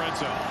him into the red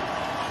zone.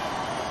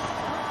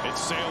 It's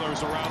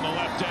Sailors around the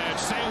left edge.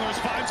 Sailors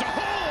finds a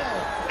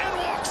hole and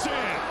walks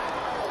in.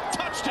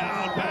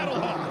 Touchdown,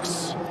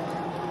 Battlehawks.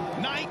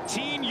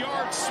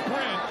 19-yard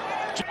sprint.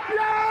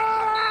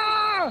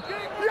 Yeah!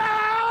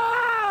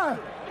 Yeah!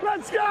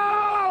 Let's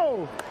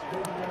go!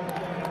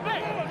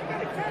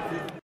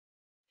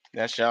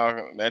 That's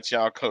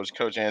y'all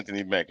coach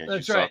Anthony Becker.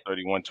 That's you right. Saw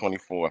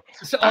 31-24.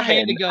 So I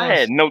had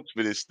notes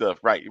for this stuff.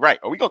 Right.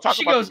 Are we gonna talk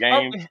about the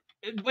game?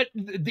 But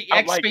the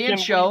X-Fan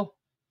show,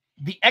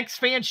 the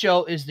X-Fan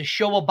show is the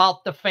show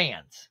about the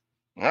fans.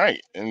 Right.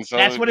 And so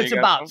that's what it's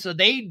about. So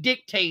they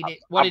dictate it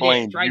what it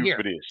is right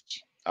here.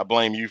 I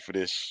blame you for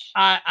this.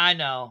 I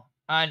know.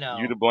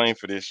 You to blame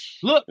for this.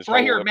 Look,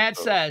 right here, Matt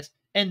says,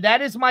 and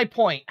that is my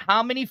point.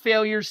 How many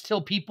failures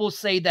till people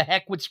say the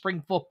heck with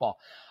spring football?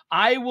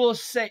 I will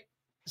stay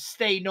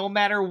no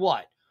matter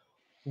what.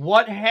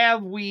 What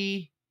have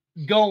we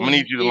going? I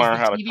need you to learn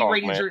how to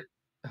talk, man.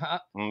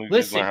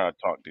 Listen, learn how to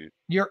talk, dude.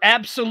 You're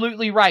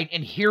absolutely right.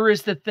 And here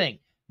is the thing.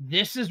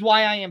 This is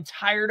why I am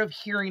tired of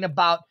hearing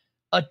about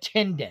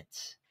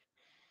attendance.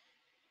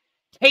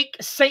 Take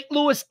St.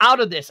 Louis out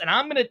of this. And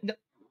I'm going to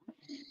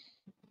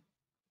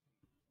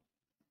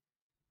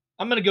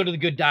go to the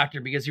good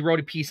doctor because he wrote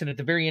a piece, and at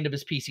the very end of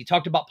his piece, he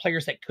talked about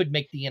players that could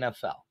make the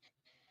NFL.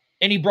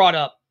 And he brought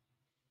up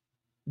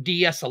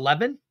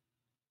DS11.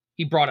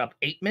 He brought up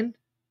Aitman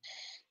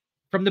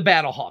from the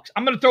Battlehawks.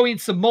 I'm going to throw in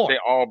some more. They're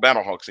all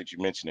Battlehawks that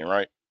you're mentioning,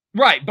 right?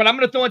 Right, but I'm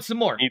going to throw in some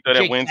more. Can you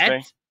throw that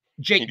Wednesday?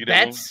 Jake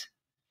Betts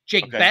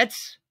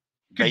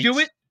could do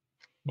it.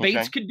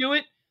 Bates could do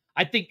it.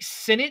 I think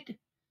Sinnott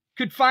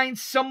could find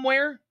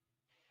somewhere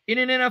in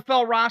an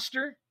NFL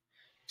roster.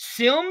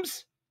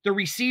 Sims, the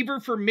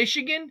receiver for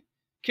Michigan,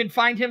 can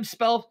find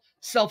himself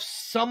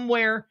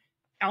somewhere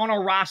on a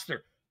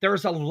roster.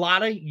 There's a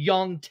lot of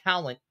young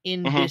talent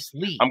in this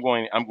league. I'm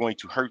going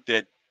to hurt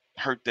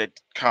heard that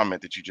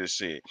comment that you just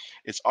said.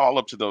 It's all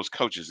up to those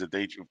coaches if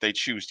they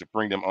choose to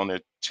bring them on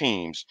their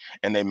teams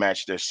and they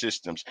match their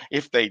systems.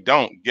 If they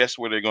don't, guess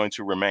where they're going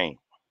to remain?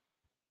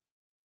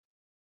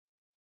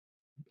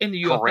 In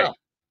the Correct. UFL.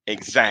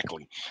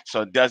 Exactly.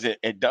 So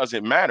it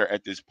doesn't matter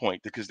at this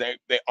point because they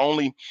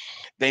already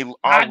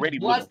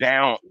look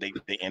down.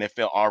 The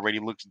NFL already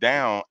looks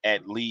down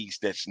at leagues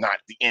that's not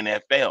the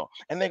NFL,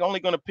 and they're only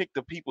going to pick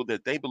the people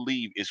that they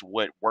believe is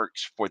what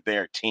works for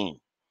their team.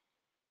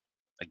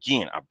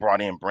 Again, I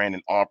brought in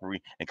Brandon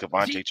Aubrey and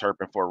Kevontae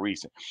Turpin for a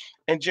reason,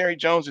 and Jerry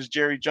Jones is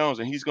Jerry Jones,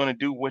 and he's going to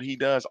do what he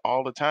does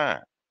all the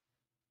time.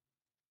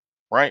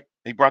 Right?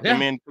 He brought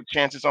them in, put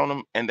chances on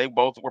them, and they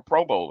both were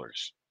Pro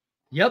Bowlers.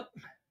 Yep.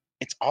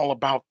 It's all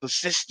about the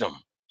system.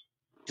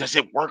 Does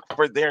it work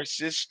for their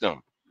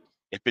system?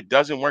 If it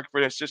doesn't work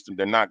for their system,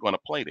 they're not going to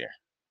play there.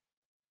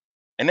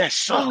 And that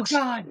sucks. Oh,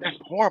 God. That's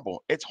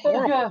horrible. It's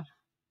horrible. Oh, God.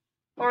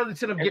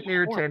 Arlington, I'm getting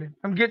irritated.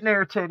 I'm getting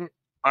irritated.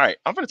 All right,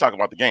 I'm going to talk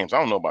about the games. I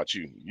don't know about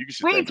you. You can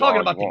sit we there ain't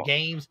talking about the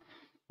games.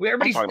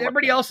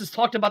 Everybody else has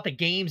talked about the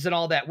games and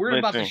all that. We're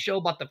about the show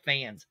about the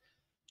fans.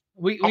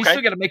 We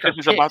still got to make our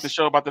picks. About the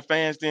show about the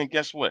fans, then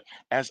guess what?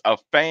 As a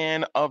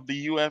fan of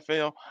the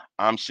UFL,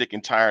 I'm sick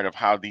and tired of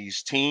how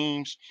these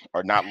teams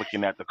are not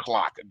looking at the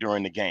clock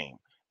during the game.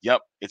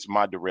 Yep, it's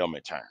my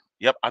derailment time.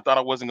 Yep, I thought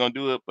I wasn't going to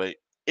do it, but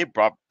it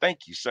brought,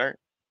 thank you, sir.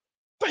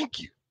 Thank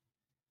you.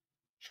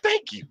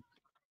 Thank you.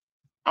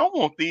 I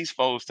want these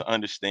folks to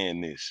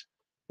understand this.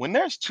 When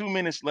there's 2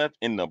 minutes left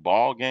in the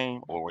ball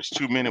game, or it's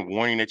 2-minute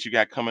warning that you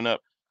got coming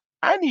up,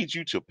 I need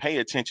you to pay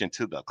attention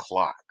to the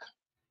clock.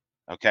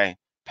 Okay?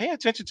 Pay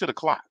attention to the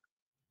clock.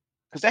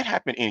 Because that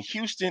happened in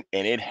Houston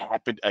and it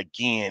happened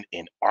again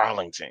in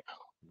Arlington.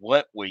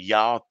 What were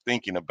y'all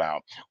thinking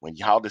about when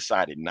y'all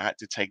decided not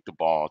to take the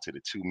ball to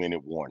the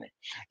 2-minute warning?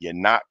 You're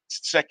not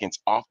seconds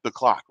off the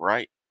clock,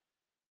 right?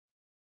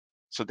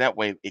 So that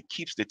way it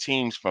keeps the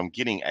teams from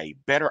getting a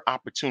better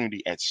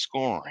opportunity at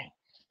scoring.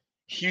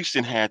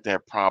 Houston had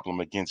that problem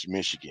against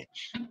Michigan.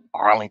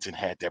 Arlington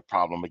had that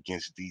problem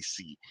against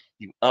DC.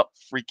 You up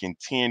freaking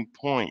 10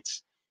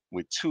 points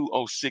with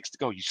 2:06 to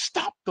go. You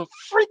stop the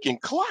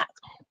freaking clock.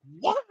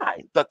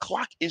 Why? The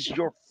clock is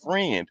your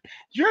friend.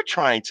 You're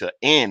trying to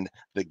end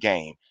the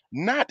game,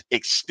 not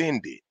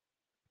extend it.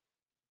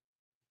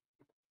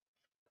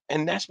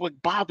 And that's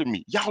what bothered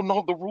me. Y'all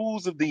know the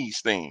rules of these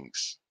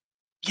things.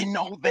 You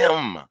know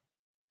them.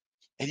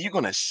 And you're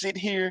going to sit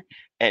here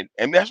and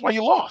that's why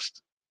you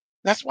lost.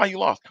 That's why you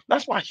lost.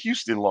 That's why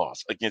Houston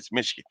lost against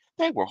Michigan.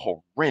 They were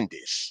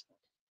horrendous.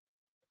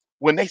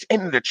 When they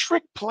ended the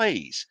trick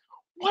plays,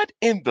 what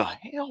in the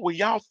hell were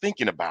y'all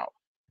thinking about?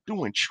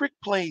 Doing trick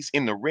plays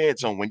in the red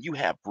zone when you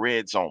have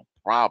red zone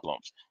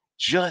problems.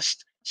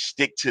 Just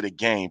stick to the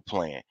game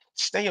plan.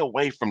 Stay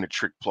away from the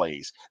trick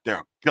plays.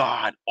 They're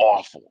god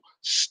awful.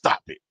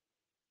 Stop it.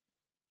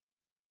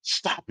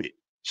 Stop it.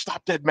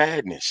 Stop that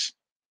madness.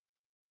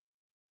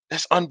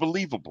 That's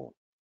unbelievable.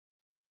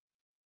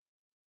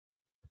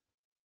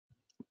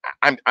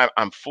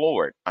 I'm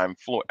floored. I'm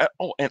floored.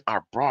 Oh, and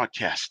our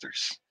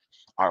broadcasters,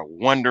 our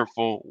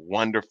wonderful,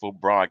 wonderful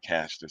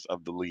broadcasters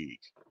of the league.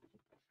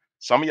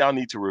 Some of y'all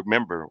need to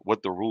remember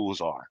what the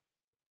rules are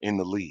in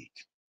the league.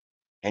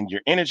 And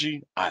your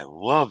energy, I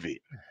love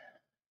it.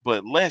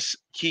 But let's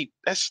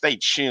stay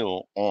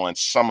chill on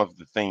some of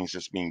the things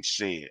that's being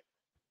said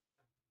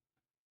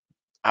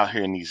out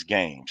here in these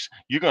games.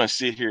 You're going to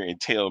sit here and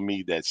tell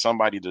me that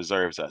somebody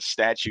deserves a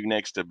statue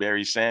next to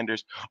Barry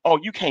Sanders? Oh,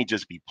 you can't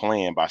just be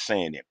playing by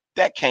saying it.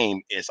 That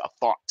came as a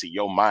thought to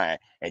your mind,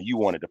 and you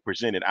wanted to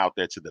present it out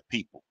there to the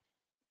people.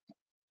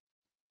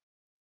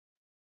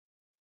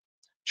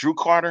 Drew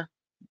Carter,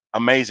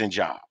 amazing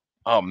job.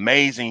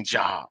 Amazing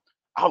job.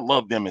 I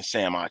love them and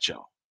Sam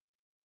Acho.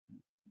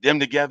 Them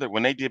together,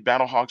 when they did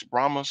Battlehawks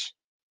Brahmas,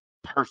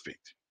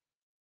 perfect.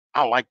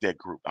 I like that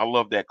group. I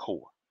love that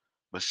core.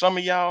 But some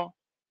of y'all,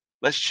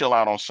 let's chill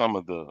out on some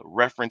of the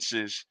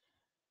references,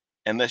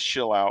 and let's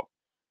chill out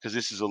because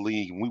this is a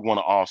league and we want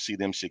to all see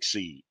them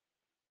succeed.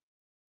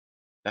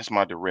 That's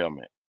my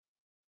derailment.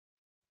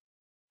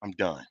 I'm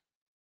done.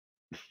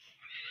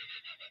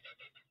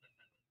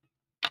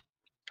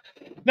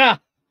 Now,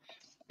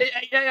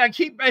 I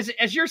keep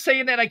as you're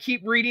saying that, I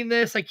keep reading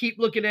this. I keep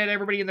looking at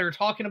everybody, and they're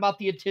talking about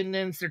the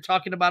attendance. They're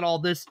talking about all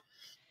this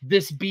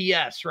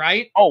BS,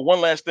 right? Oh, one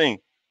last thing.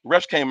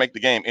 Refs can't make the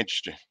game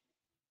interesting.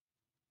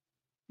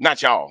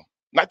 Not y'all.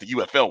 Not the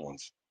UFL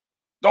ones.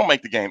 Don't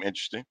make the game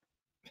interesting.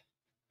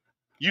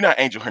 You're not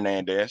Angel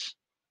Hernandez.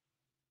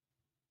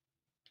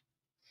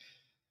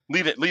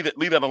 Leave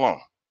that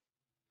alone.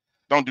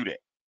 Don't do that.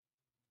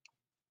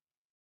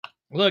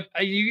 Look,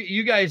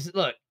 you guys,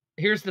 look,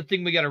 here's the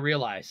thing we got to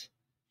realize.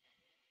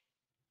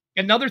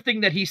 Another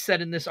thing that he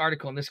said in this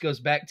article, and this goes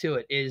back to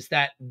it, is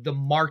that the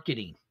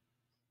marketing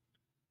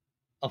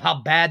of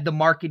how bad the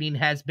marketing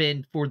has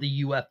been for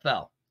the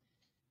UFL.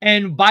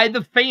 And by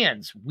the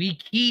fans, we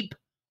keep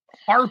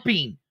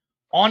harping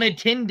on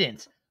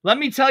attendance. Let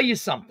me tell you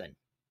something.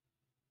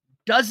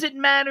 Doesn't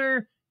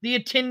matter the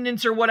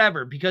attendance or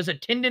whatever, because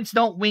attendance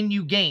don't win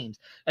you games.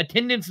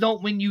 Attendance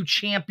don't win you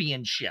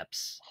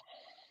championships.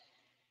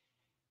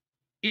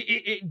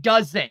 It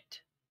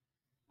doesn't.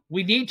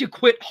 We need to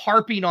quit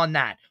harping on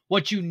that.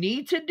 What you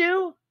need to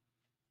do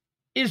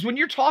is when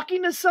you're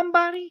talking to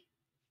somebody,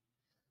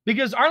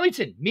 because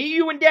Arlington, me,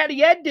 you, and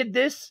Daddy Ed did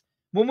this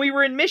when we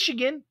were in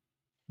Michigan.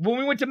 When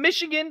we went to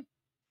Michigan,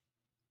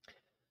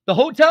 the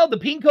hotel, the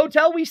Pink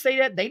Hotel we stayed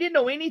at, they didn't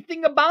know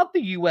anything about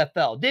the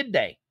UFL, did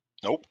they?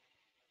 Nope.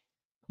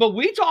 But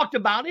we talked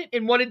about it,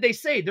 and what did they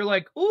say? They're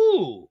like,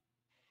 ooh,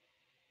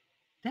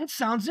 that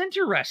sounds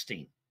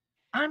interesting.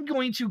 I'm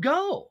going to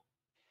go.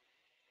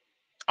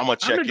 I'm going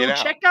to check it out.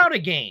 Check out a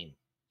game.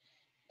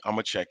 I'm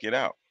going to check it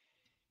out.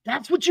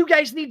 That's what you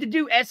guys need to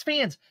do as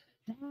fans.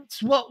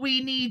 That's what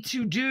we need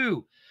to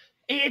do.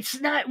 It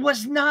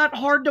was not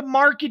hard to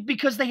market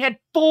because they had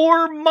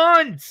 4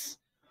 months.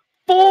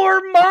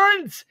 4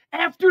 months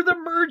after the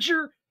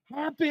merger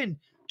happened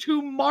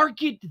to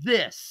market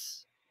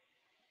this.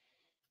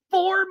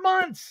 4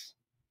 months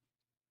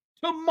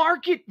to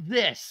market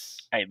this.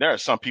 Hey, there are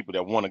some people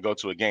that want to go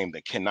to a game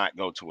that cannot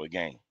go to a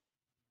game.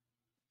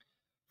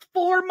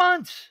 4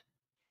 months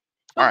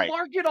to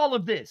market all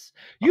of this.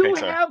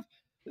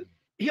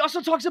 He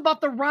also talks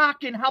about The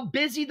Rock and how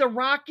busy The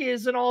Rock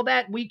is and all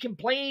that. We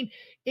complain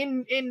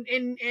and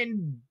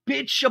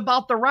bitch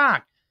about The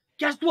Rock.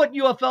 Guess what,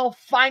 UFL?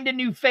 Find a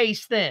new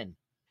face then.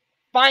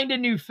 Find a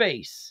new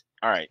face.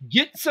 All right.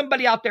 Get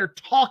somebody out there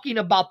talking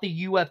about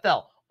the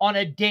UFL on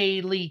a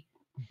daily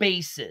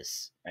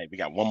basis. Hey, we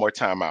got one more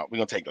time out. We're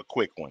going to take a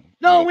quick one.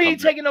 No, we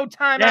ain't taking no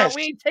time out.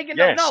 We ain't taking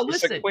no,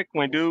 listen. It's a quick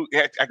one, dude.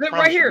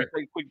 Right here.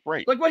 Take a quick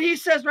break. Look what he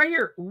says right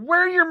here.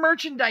 Wear your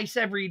merchandise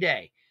every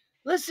day.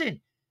 Listen,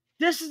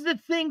 this is the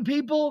thing,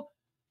 people.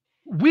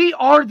 We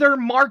are their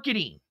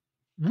marketing.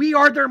 We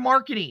are their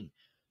marketing.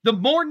 The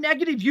more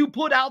negative you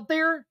put out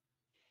there,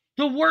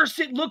 the worse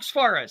it looks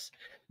for us.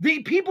 The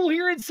people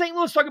here in St.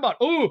 Louis talk about,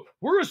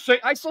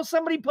 I saw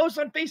somebody post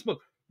on Facebook,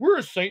 we're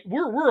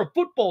a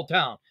football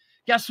town.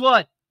 Guess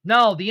what?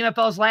 No, the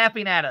NFL's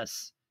laughing at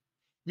us.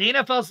 The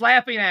NFL's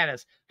laughing at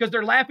us because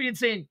they're laughing and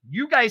saying,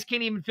 you guys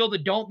can't even fill the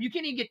dome. You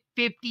can't even get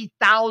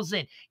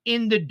 50,000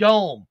 in the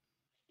dome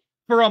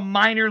for a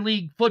minor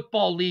league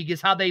football league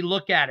is how they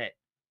look at it.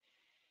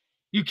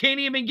 You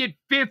can't even get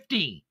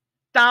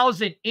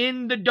 50,000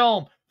 in the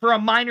dome for a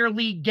minor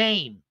league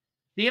game.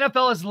 The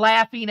NFL is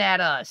laughing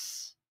at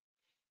us.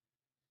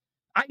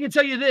 I can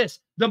tell you this.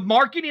 The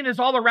marketing is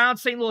all around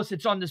St. Louis.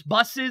 It's on these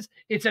buses.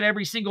 It's at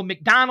every single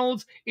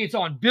McDonald's. It's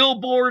on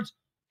billboards.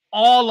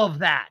 All of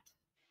that.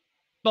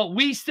 But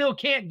we still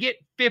can't get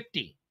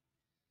 50.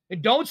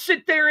 And don't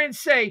sit there and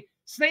say,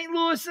 St.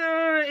 Louis,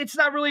 it's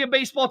not really a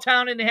baseball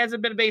town, and it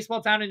hasn't been a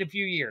baseball town in a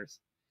few years.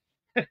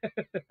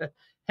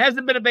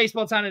 Hasn't been a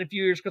baseball town in a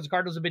few years because the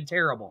Cardinals have been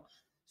terrible.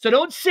 So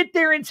don't sit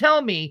there and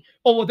tell me,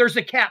 oh, well, there's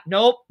a cap.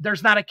 Nope,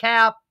 there's not a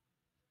cap.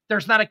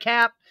 There's not a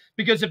cap.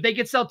 Because if they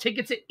could sell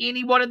tickets at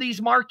any one of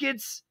these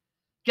markets,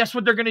 guess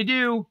what they're going to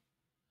do?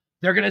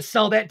 They're going to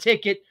sell that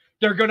ticket.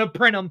 They're going to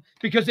print them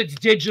because it's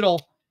digital.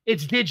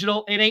 It's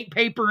digital. It ain't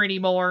paper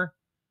anymore.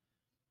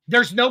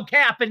 There's no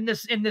cap in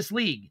this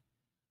league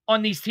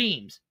on these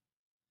teams.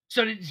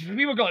 So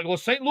people go like, well,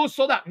 St. Louis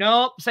sold out.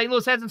 No, St.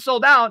 Louis hasn't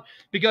sold out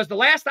because the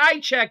last I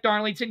checked,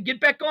 Arlington,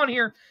 get back on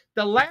here.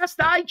 The last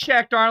I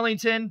checked,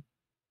 Arlington,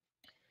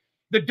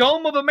 the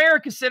Dome of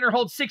America Center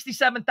holds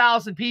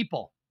 67,000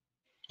 people.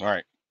 All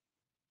right.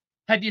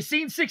 Have you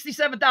seen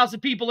 67,000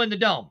 people in the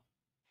Dome?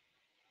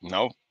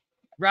 No.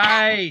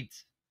 Right.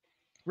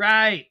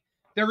 Right.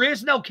 There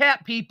is no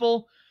cap,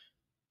 people.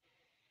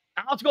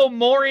 I'll go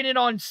more in it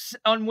on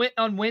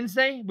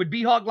Wednesday with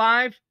B-Hog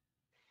Live.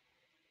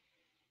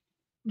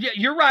 Yeah,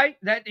 you're right.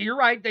 You're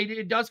right.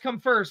 It does come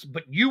first,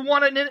 but you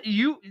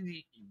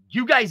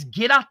guys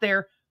get out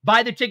there,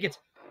 buy the tickets.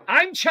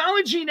 I'm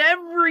challenging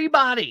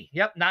everybody.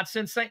 Yep, not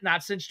since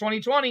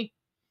 2020,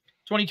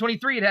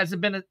 2023. It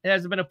hasn't been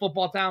a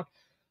football town.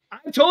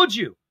 I told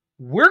you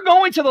we're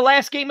going to the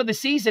last game of the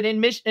season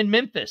in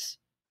Memphis.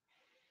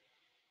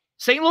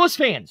 St. Louis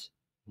fans,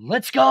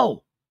 let's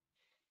go.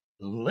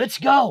 Let's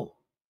go.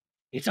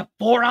 It's a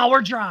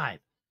 4-hour drive.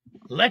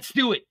 Let's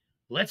do it.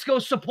 Let's go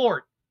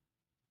support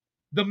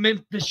the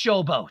Memphis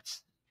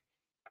Showboats.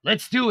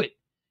 Let's do it.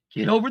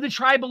 Get over the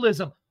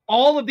tribalism.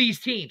 All of these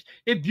teams.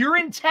 If you're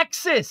in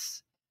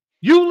Texas,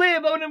 you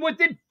live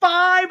within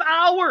 5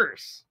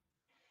 hours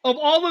of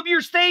all of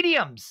your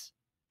stadiums.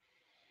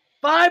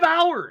 5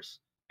 hours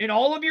in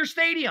all of your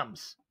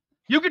stadiums.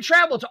 You can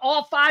travel to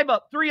all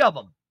 3 of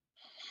them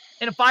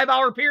in a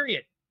 5-hour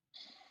period.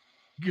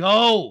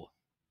 Go.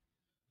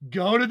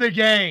 Go to the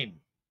game.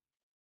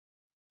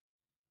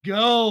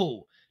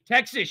 Go.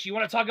 Texas, you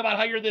want to talk about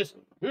how you're this?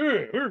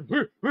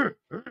 We're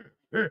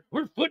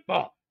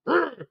football.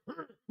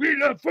 We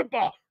love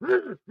football.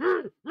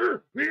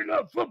 We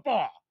love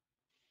football.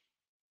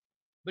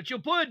 But you'll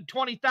put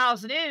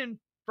 20,000 in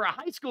for a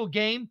high school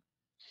game,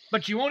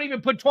 but you won't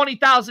even put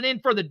 20,000 in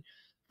for the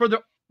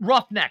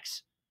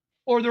Roughnecks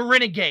or the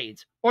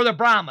Renegades or the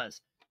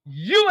Brahmas.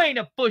 You ain't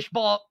a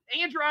football.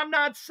 Andrew, I'm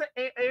not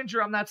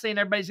saying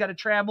everybody's got to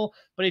travel,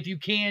 but if you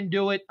can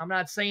do it, I'm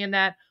not saying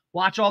that.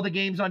 Watch all the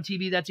games on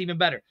TV. That's even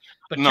better.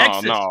 But No,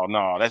 Texas,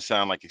 no. That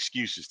sounds like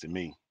excuses to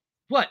me.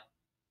 What?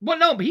 Well,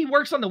 no, but he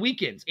works on the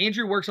weekends.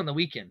 Andrew works on the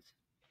weekends.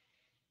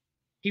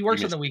 He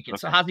works on the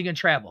weekends. So how's he going to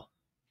travel?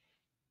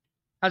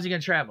 How's he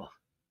going to travel?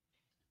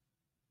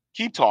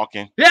 Keep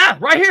talking. Yeah,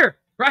 right here.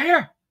 Right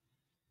here.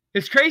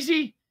 It's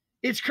crazy.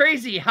 It's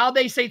crazy how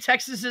they say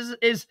Texas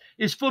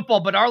is football,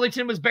 but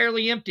Arlington was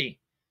barely empty.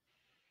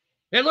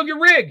 Hey, look at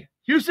Rig.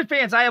 Houston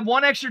fans, I have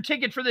one extra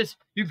ticket for this.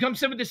 You can come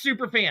sit with the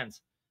super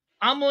fans.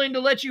 I'm willing to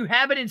let you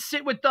have it and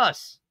sit with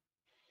us.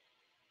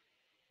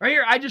 Right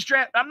here,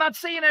 I'm not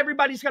saying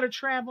everybody's got to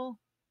travel,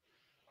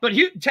 but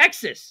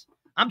Texas,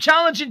 I'm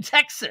challenging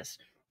Texas.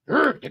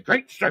 The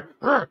great state.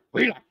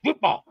 We like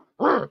football.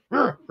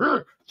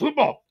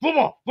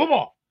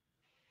 Football.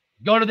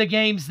 Go to the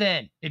games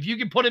then. If you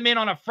can put them in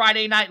on a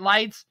Friday Night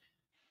Lights,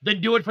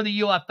 then do it for the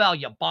UFL,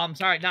 you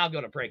bums. All right, now I'll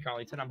go to break,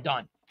 Arlington. I'm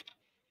done.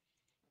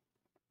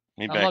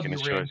 Me back in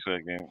this choice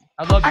again.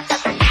 I love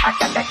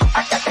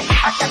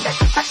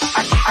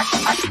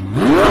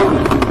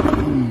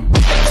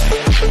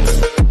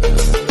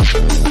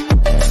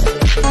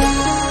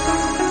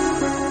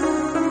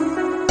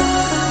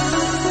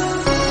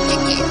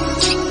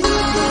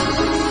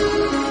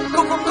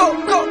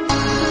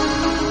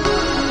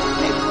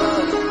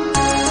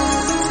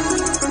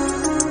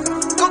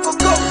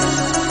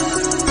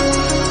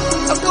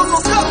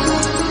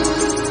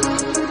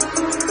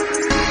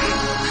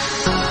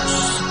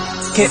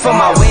Hit for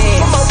my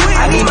wins,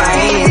 I need my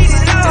ends.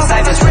 This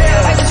life is real,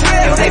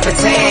 if they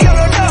pretend.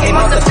 Came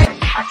off the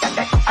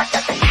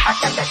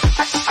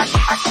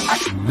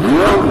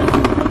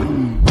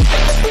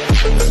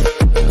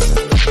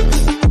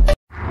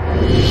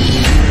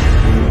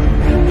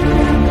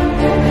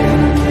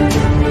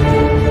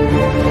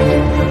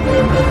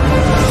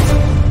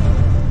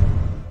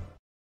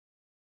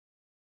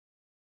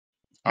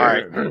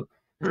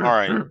All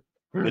right.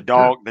 The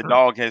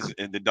dog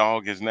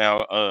has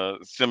now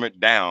simmered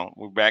down.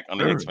 We're back on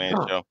the X-Man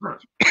show.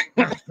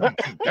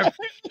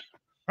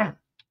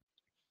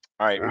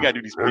 All right, we gotta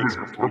do these picks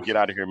before we get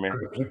out of here, man.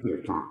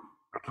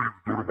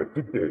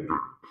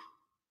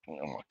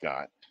 Oh my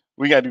God.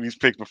 We gotta do these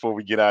picks before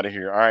we get out of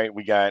here. All right,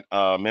 we got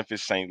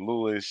Memphis, St.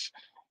 Louis,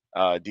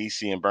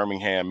 DC and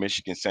Birmingham,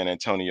 Michigan, San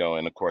Antonio,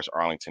 and of course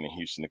Arlington and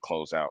Houston to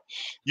close out.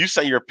 You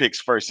say your picks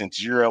first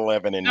since you're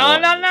 11 and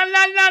 1. No.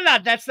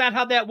 That's not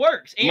how that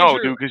works. Andrew,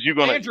 no, dude, because you're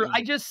gonna. Andrew,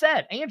 I just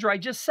said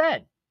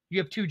you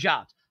have 2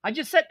 jobs. I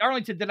just said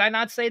Arlington. Did I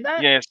not say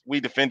that? Yes, we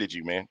defended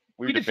you, man.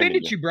 We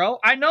defended you, bro.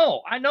 I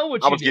know what you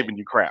did. I was giving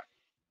you crap.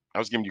 I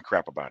was giving you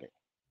crap about it.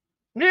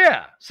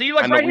 Yeah. See,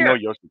 like I know right we here. know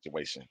your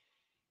situation.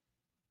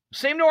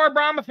 Same to our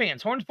Brahma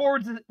fans. Horn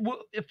Forwards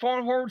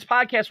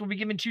podcast will be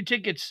giving 2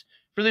 tickets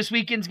for this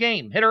weekend's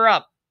game. Hit her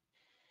up.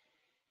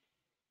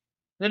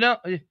 No,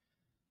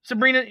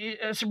 Sabrina,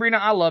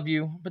 I love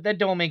you, but that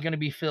dome ain't going to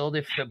be filled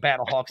if the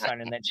Battlehawks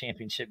aren't in that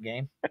championship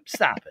game.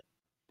 Stop it.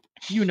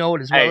 You know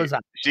it as well as I.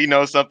 She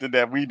knows something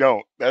that we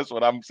don't. That's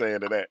what I'm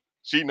saying to that.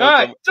 She knows. All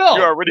right, so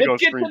you're already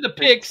let's get to the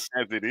picks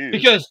as it is,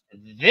 because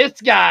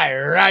this guy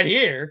right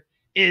here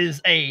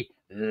is a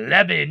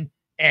 11-1,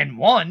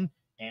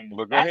 and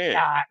well, go ahead.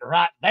 Guy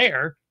right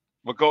there.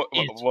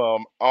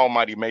 Well,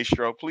 Almighty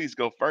Maestro, please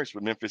go first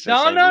with Memphis.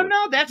 No.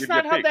 That's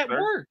not how that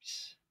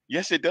works.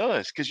 Yes, it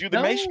does, because you're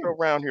the Maestro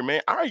around here,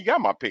 man. I already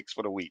got my picks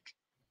for the week.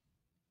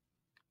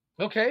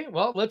 Okay,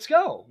 well, let's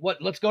go.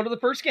 Let's go to the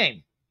first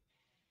game.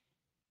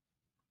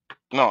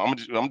 No, I'm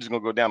just gonna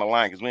go down the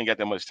line because we ain't got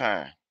that much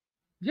time.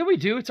 Yeah, we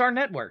do. It's our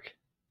network,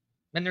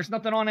 and there's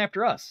nothing on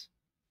after us.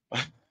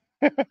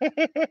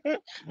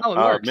 It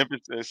works.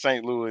 Memphis,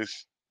 St.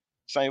 Louis,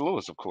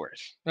 of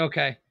course.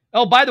 Okay.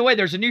 Oh, by the way,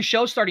 there's a new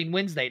show starting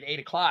Wednesday at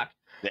 8:00.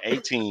 The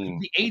 18.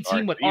 The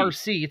 18 with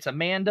RC. It's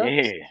Amanda,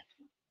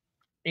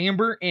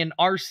 Amber, and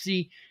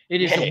RC.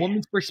 It is a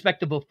woman's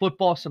perspective of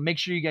football, so make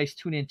sure you guys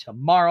tune in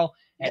tomorrow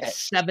at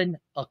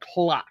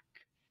 7:00.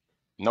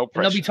 No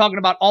pressure. And they'll be talking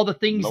about all the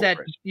things that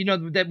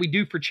we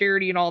do for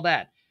charity and all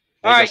that.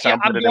 All right, yeah,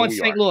 I'm going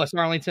St. Louis,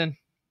 Arlington.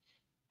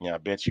 Yeah, I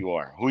bet you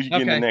are. Who you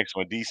getting the next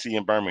one? DC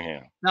and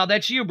Birmingham. No,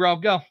 that's you, bro.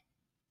 Go.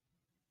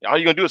 All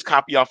you're gonna do is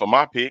copy off of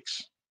my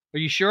picks. Are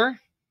you sure?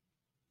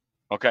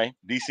 Okay.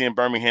 DC and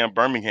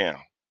Birmingham.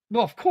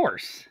 Well, of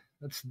course.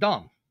 That's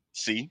dumb.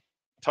 See?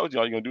 I told you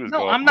all you're gonna do is go.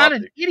 No, I'm not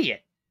an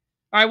idiot.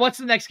 All right, what's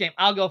the next game?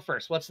 I'll go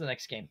first. What's the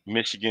next game?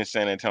 Michigan,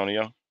 San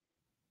Antonio.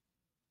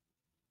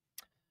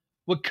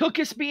 With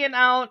Cookus being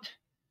out,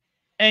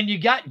 and you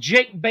got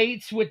Jake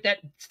Bates with that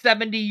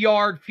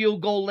 70-yard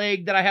field goal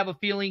leg that I have a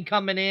feeling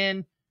coming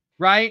in,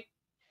 right?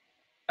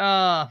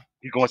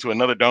 You're going to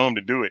another dome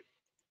to do it.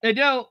 I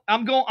know.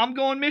 I'm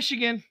going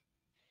Michigan.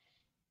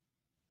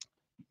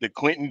 The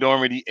Quentin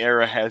Dormady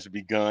era has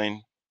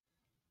begun.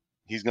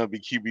 He's going to be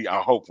QB.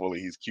 Hopefully,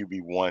 he's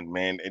QB1,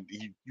 man.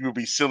 You would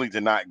be silly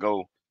to not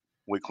go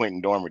with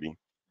Quentin Dormady.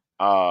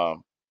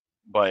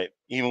 But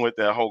even with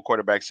the whole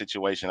quarterback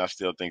situation, I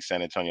still think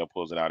San Antonio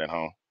pulls it out at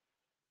home.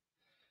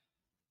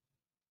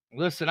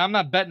 Listen, I'm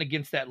not betting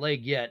against that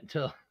leg yet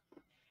until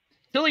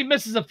he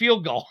misses a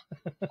field goal.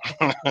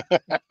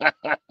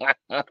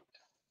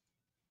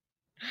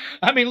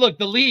 I mean, look,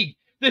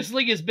 this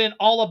league has been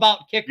all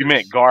about kickers. You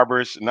meant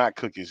Garbers, not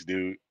cookies,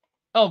 dude.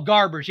 Oh,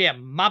 Garbers. Yeah,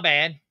 my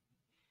bad.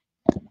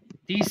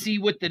 DC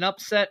with an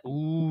upset.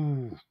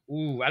 Ooh,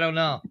 I don't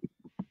know.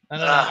 All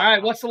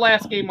right, what's the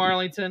last game,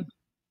 Arlington?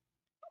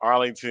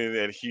 Arlington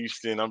at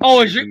Houston.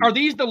 Are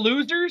these the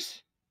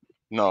losers?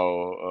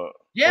 No.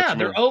 Yeah,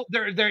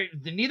 they're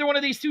neither one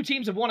of these two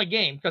teams have won a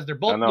game because they're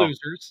both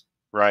losers.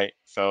 Right.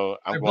 So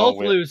they're both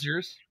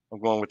losers. I'm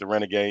going with the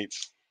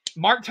Renegades.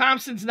 Mark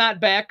Thompson's not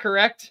back,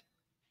 correct?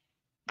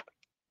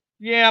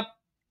 Yep.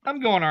 I'm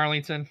going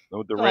Arlington.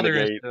 With the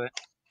Renegades.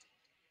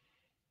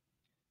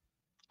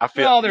 I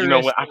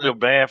feel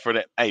bad for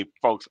that. Hey,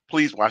 folks,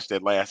 please watch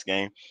that last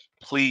game.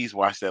 Please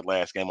watch that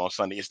last game on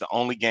Sunday. It's the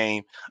only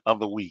game of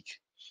the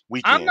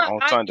weekend on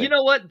Sunday. You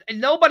know what?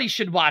 Nobody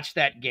should watch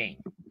that game.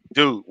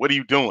 Dude, what are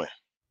you doing?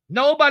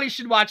 Nobody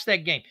should watch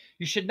that game.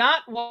 You should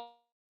not.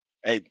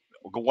 Hey,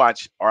 go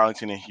watch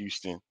Arlington and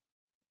Houston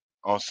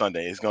on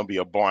Sunday. It's going to be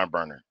a barn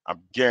burner. I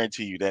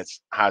guarantee you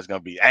that's how it's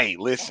going to be. Hey,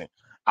 listen,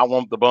 I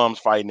want the bums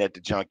fighting at the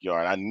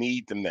junkyard. I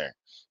need them there.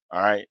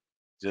 All right?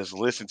 Just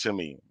listen to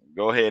me.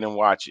 Go ahead and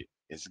watch it.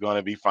 It's going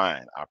to be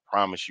fine. I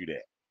promise you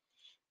that.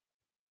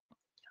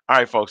 All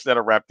right, folks,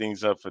 that'll wrap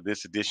things up for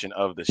this edition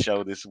of the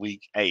show this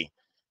week. Hey,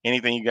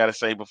 anything you got to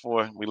say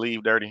before we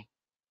leave, Dirty?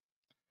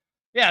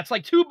 Yeah, it's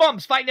like two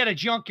bums fighting at a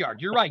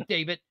junkyard. You're right,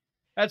 David.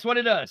 That's what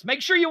it is.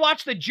 Make sure you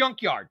watch the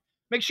junkyard.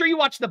 Make sure you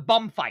watch the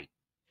bum fight.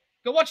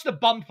 Go watch the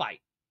bum fight.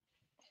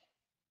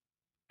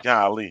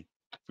 Golly.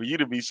 For you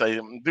to be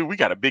saying, dude, we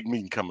got a big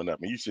meeting coming up.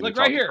 And you should look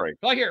right here.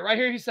 Right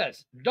here. He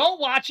says,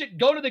 don't watch it.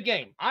 Go to the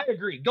game. I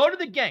agree. Go to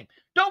the game.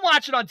 Don't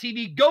watch it on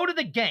TV. Go to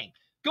the game.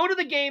 Go to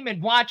the game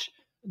and watch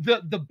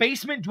the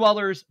basement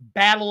dwellers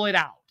battle it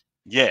out.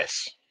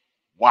 Yes.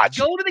 Watch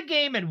Go to the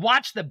game and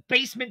watch the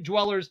basement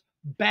dwellers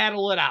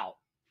battle it out.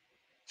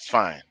 It's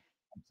fine.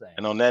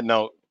 And on that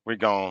note, we're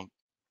gone.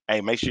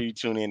 Hey, make sure you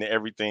tune in to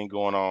everything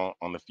going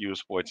on the Fuel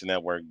Sports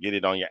Network. Get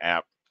it on your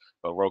app,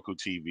 Roku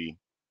TV,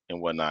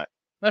 and whatnot.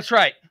 That's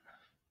right.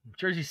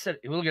 Jersey said,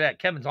 look at that.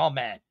 Kevin's all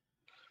mad.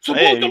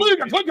 Support the league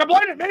and quit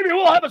complaining. Maybe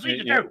we'll have a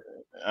season too.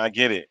 I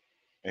get it.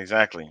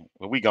 Exactly.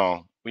 But we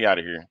gone. We out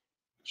of here.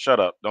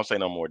 Shut up. Don't say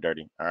no more,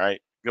 Dirty. All right.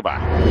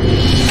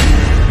 Goodbye.